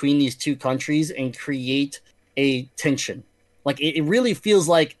hard between these two countries and create a tension. It really feels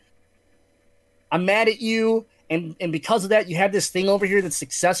like I'm mad at you, and because of that, you have this thing over here that's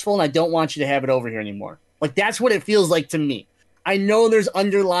successful, and I don't want you to have it over here anymore. That's what it feels like to me. I know there's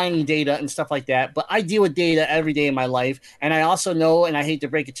underlying data and stuff like that, but I deal with data every day in my life, and I also know, and I hate to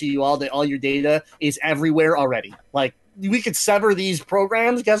break it to you all, that all your data is everywhere already. We could sever these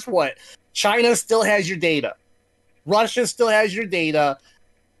programs. Guess what? China still has your data. Russia still has your data.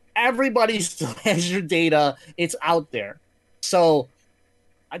 Everybody still has your data. It's out there. So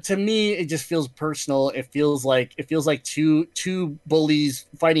to me, it just feels personal. It feels like two bullies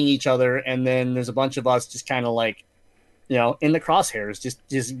fighting each other, and then there's a bunch of us just kind of in the crosshairs,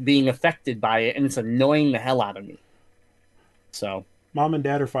 just being affected by it, and it's annoying the hell out of me. So Mom and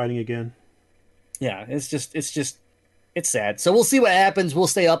Dad are fighting again. Yeah, it's sad. So we'll see what happens. We'll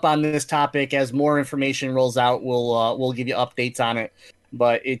stay up on this topic as more information rolls out. We'll give you updates on it.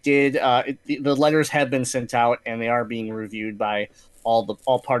 But it did. The letters have been sent out, and they are being reviewed by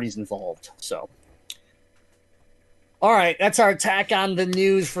all parties involved. So, all right, that's our attack on the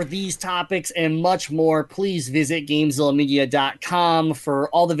news for these topics and much more. Please visit GameZillaMedia.com for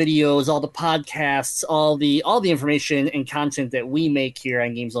all the videos, all the podcasts, all the information and content that we make here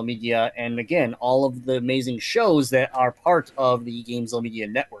on GameZilla Media, and again, all of the amazing shows that are part of the GameZilla Media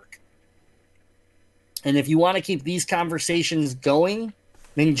network. And if you want to keep these conversations going,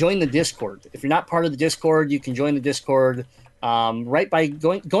 then join the Discord. If you're not part of the Discord, you can join the Discord right by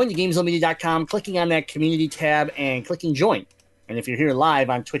going to GameZillaMedia.com, clicking on that community tab, and clicking join. And if you're here live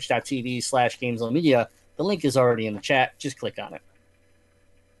on twitch.tv/GameZillaMedia, the link is already in the chat. Just click on it.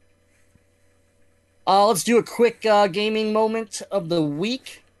 Let's do a quick gaming moment of the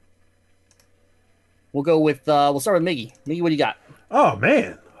week. We'll go with we'll start with Miggy. Miggy, what do you got? Oh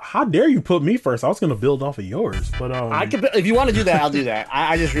man, how dare you put me first? I was going to build off of yours, but I could, if you want to do that, I'll do that.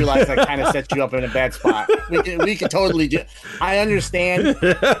 I just realized I kind of set you up in a bad spot. We could totally do. I understand.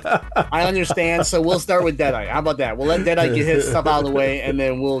 So we'll start with Deadeye. How about that? We'll let Deadeye get his stuff out of the way, and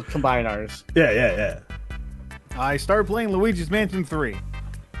then we'll combine ours. Yeah. I started playing Luigi's Mansion 3.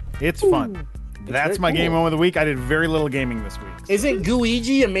 It's fun. That's my game moment of the week. I did very little gaming this week. Isn't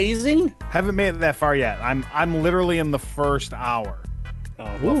Gooigi amazing? Haven't made it that far yet. I'm literally in the first hour.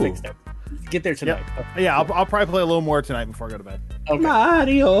 Oh, we'll fix that. Get there tonight. Yep. Yeah, I'll probably play a little more tonight before I go to bed. Okay.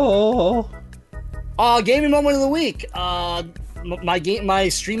 Mario. Gaming moment of the week. my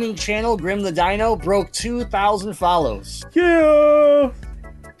streaming channel, Grim the Dino, broke 2,000 follows. Yeah.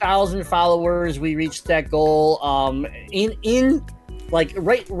 1,000 followers. We reached that goal. In like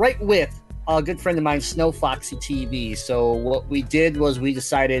right with a good friend of mine, Snow Foxy TV. So what we did was we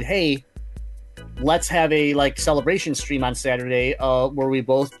decided, hey, let's have a like celebration stream on Saturday, where we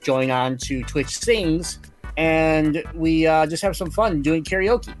both join on to Twitch Sings, and we just have some fun doing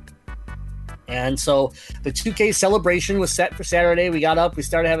karaoke. And so the 2K celebration was set for Saturday. We got up, we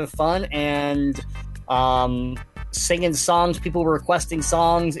started having fun, and singing songs. People were requesting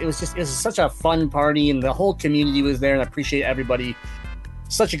songs. It was such a fun party, and the whole community was there, and I appreciate everybody.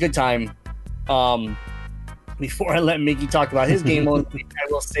 Such a good time. Before I let Mickey talk about his game mode,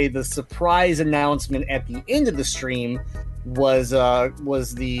 I will say the surprise announcement at the end of the stream was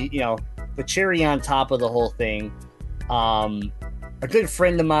the the cherry on top of the whole thing. A good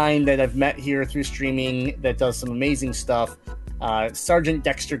friend of mine that I've met here through streaming that does some amazing stuff. Sergeant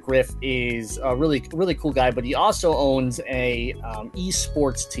Dexter Griff is a really, really cool guy, but he also owns a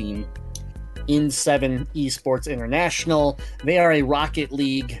esports team, In7 Esports International. They are a Rocket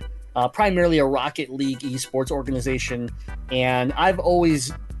League, primarily a Rocket League esports organization, and I've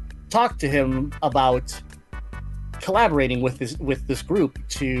always talked to him about collaborating with this group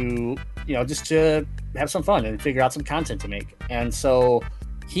to just to have some fun and figure out some content to make. And so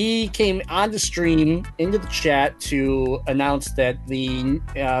he came on the stream into the chat to announce that the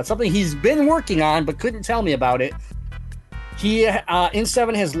something he's been working on but couldn't tell me about it. He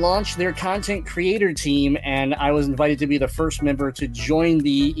In7 has launched their content creator team, and I was invited to be the first member to join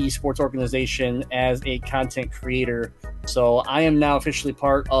the esports organization as a content creator. So I am now officially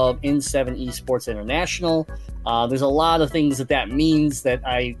part of In7 Esports International. There's a lot of things that means that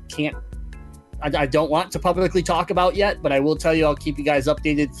I don't want to publicly talk about yet, but I will tell you, I'll keep you guys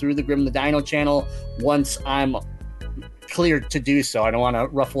updated through the Grim the Dino channel once I'm cleared to do so. I don't want to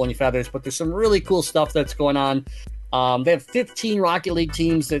ruffle any feathers, but there's some really cool stuff that's going on. They have 15 Rocket League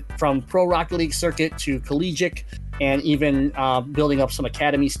teams that from pro Rocket League circuit to collegiate, and even building up some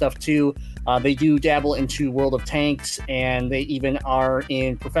academy stuff too. They do dabble into World of Tanks, and they even are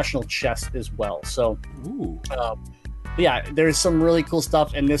in professional chess as well. So, yeah, there's some really cool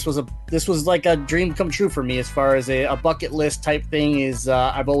stuff, and this was like a dream come true for me as far as a bucket list type thing. Is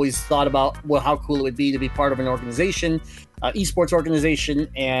I've always thought about how cool it would be to be part of an organization, esports organization,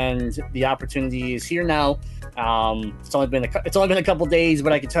 and the opportunity is here now. It's only been a couple days,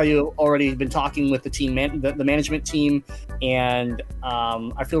 but I can tell you already been talking with the team, the management team, and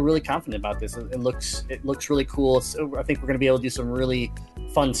I feel really confident about this. It looks really cool. I think we're going to be able to do some really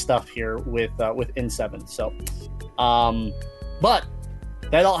fun stuff here with In7. So, but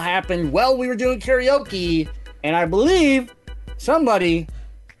that all happened while we were doing karaoke, and I believe somebody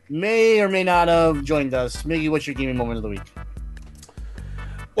may or may not have joined us. Miggy, what's your gaming moment of the week?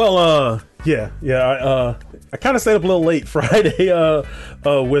 Well, I kind of stayed up a little late Friday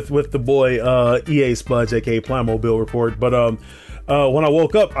with the boy EA Spudge, aka Playmobil Report, but when I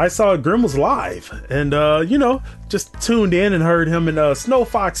woke up, I saw Grim was live, and just tuned in and heard him and Snow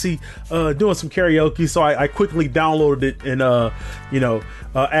Foxy doing some karaoke. So I quickly downloaded it and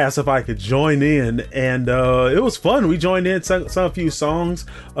asked if I could join in, and it was fun. We joined in, sang a few songs.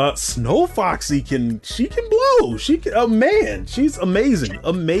 Snow Foxy can blow. She's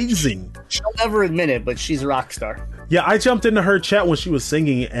amazing. She'll never admit it, but she's a rock star. Yeah, I jumped into her chat when she was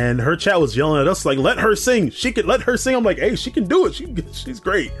singing, and her chat was yelling at us like, "Let her sing. Let her sing." I'm like, "Hey, she can do it. She's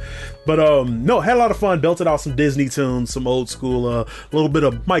great." But no, had a lot of fun. Belted out some Disney tunes, some old school, a little bit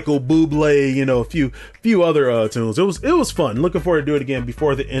of Michael Bublé, a few other tunes. It was fun. Looking forward to do it again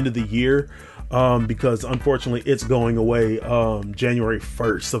before the end of the year, because unfortunately it's going away January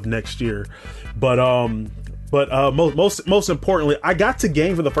 1st of next year. But most importantly, I got to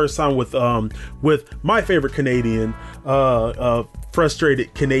game for the first time with my favorite Canadian,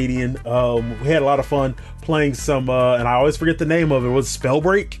 frustrated Canadian. We had a lot of fun playing some, and I always forget the name of it. It was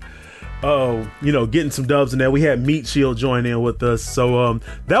Spellbreak. Getting some dubs in there. We had Meat Shield join in with us, so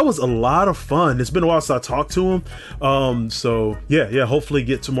that was a lot of fun. It's been a while since I talked to him. So yeah. Hopefully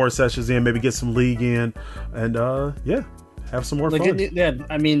get some more sessions in, maybe get some league in, and have some more fun.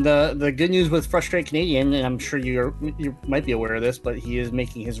 The good news with Frustrated Canadian, and I'm sure you might be aware of this, but he is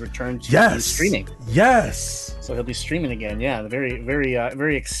making his return to streaming. Yes. So he'll be streaming again. Yeah, very, very,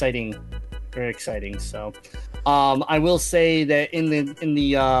 very exciting. Very exciting. So, I will say that in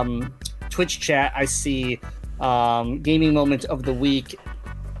the Twitch chat, I see gaming moment of the week.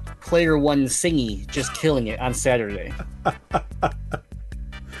 Player One Singy just killing it on Saturday.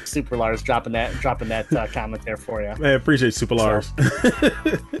 Super Lars dropping that comment there for you. Man, appreciate Super Lars.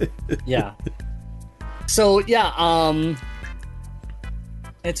 Yeah. So yeah,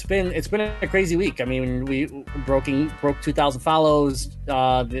 It's been a crazy week. I mean, we broke 2,000 follows. The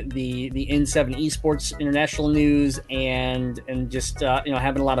N7 Esports International news, and just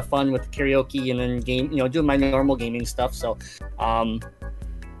having a lot of fun with karaoke, and then doing my normal gaming stuff. So,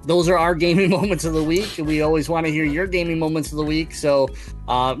 those are our gaming moments of the week. We always want to hear your gaming moments of the week. So,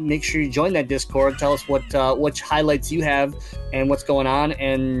 make sure you join that Discord. Tell us what highlights you have and what's going on,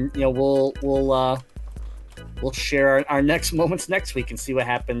 and we'll share our next moments next week and see what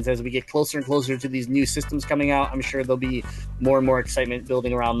happens as we get closer and closer to these new systems coming out. I'm sure there'll be more and more excitement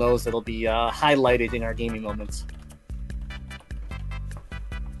building around those that'll be highlighted in our gaming moments.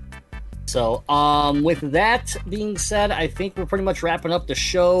 So, with that being said, I think we're pretty much wrapping up the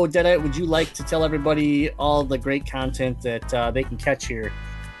show. Deadite, would you like to tell everybody all the great content that they can catch here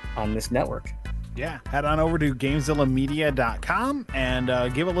on this network? Yeah, head on over to GameZillaMedia.com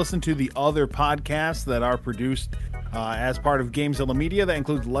and give a listen to the other podcasts that are produced as part of GameZilla Media. That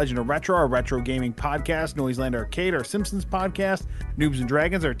includes Legend of Retro, our retro gaming podcast, Noiseland Arcade, our Simpsons podcast, Noobs and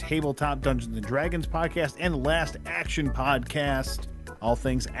Dragons, our tabletop Dungeons and Dragons podcast, and the Last Action podcast. All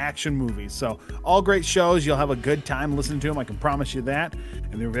things action movies. So all great shows. You'll have a good time listening to them. I can promise you that.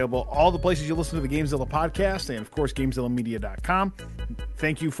 And they're available all the places you listen to the GameZilla podcast, and of course GameZillaMedia.com.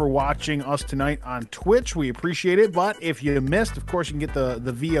 Thank you for watching us tonight on Twitch. We appreciate it. But if you missed, of course, you can get the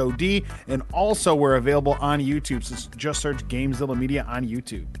VOD, and also we're available on YouTube. So just search GameZilla Media on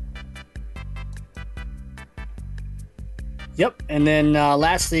YouTube. Yep. And then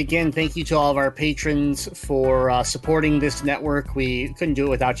lastly, again, thank you to all of our patrons for supporting this network. We couldn't do it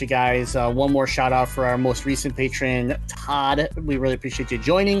without you guys. One more shout out for our most recent patron, Todd. We really appreciate you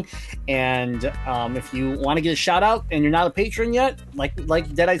joining. And if you want to get a shout out and you're not a patron yet, like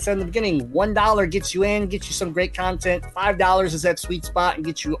Deadite said in the beginning, $1 gets you in, gets you some great content. $5 is that sweet spot and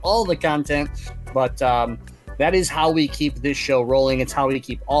gets you all the content. But that is how we keep this show rolling. It's how we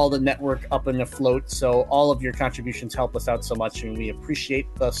keep all the network up and afloat. So all of your contributions help us out so much, and we appreciate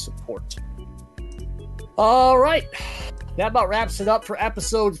the support. All right. That about wraps it up for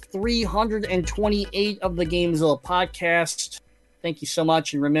episode 328 of the GameZilla podcast. Thank you so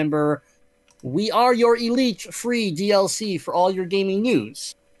much. And remember, we are your elite free DLC for all your gaming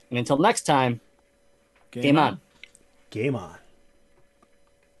news. And until next time, game on. Game on.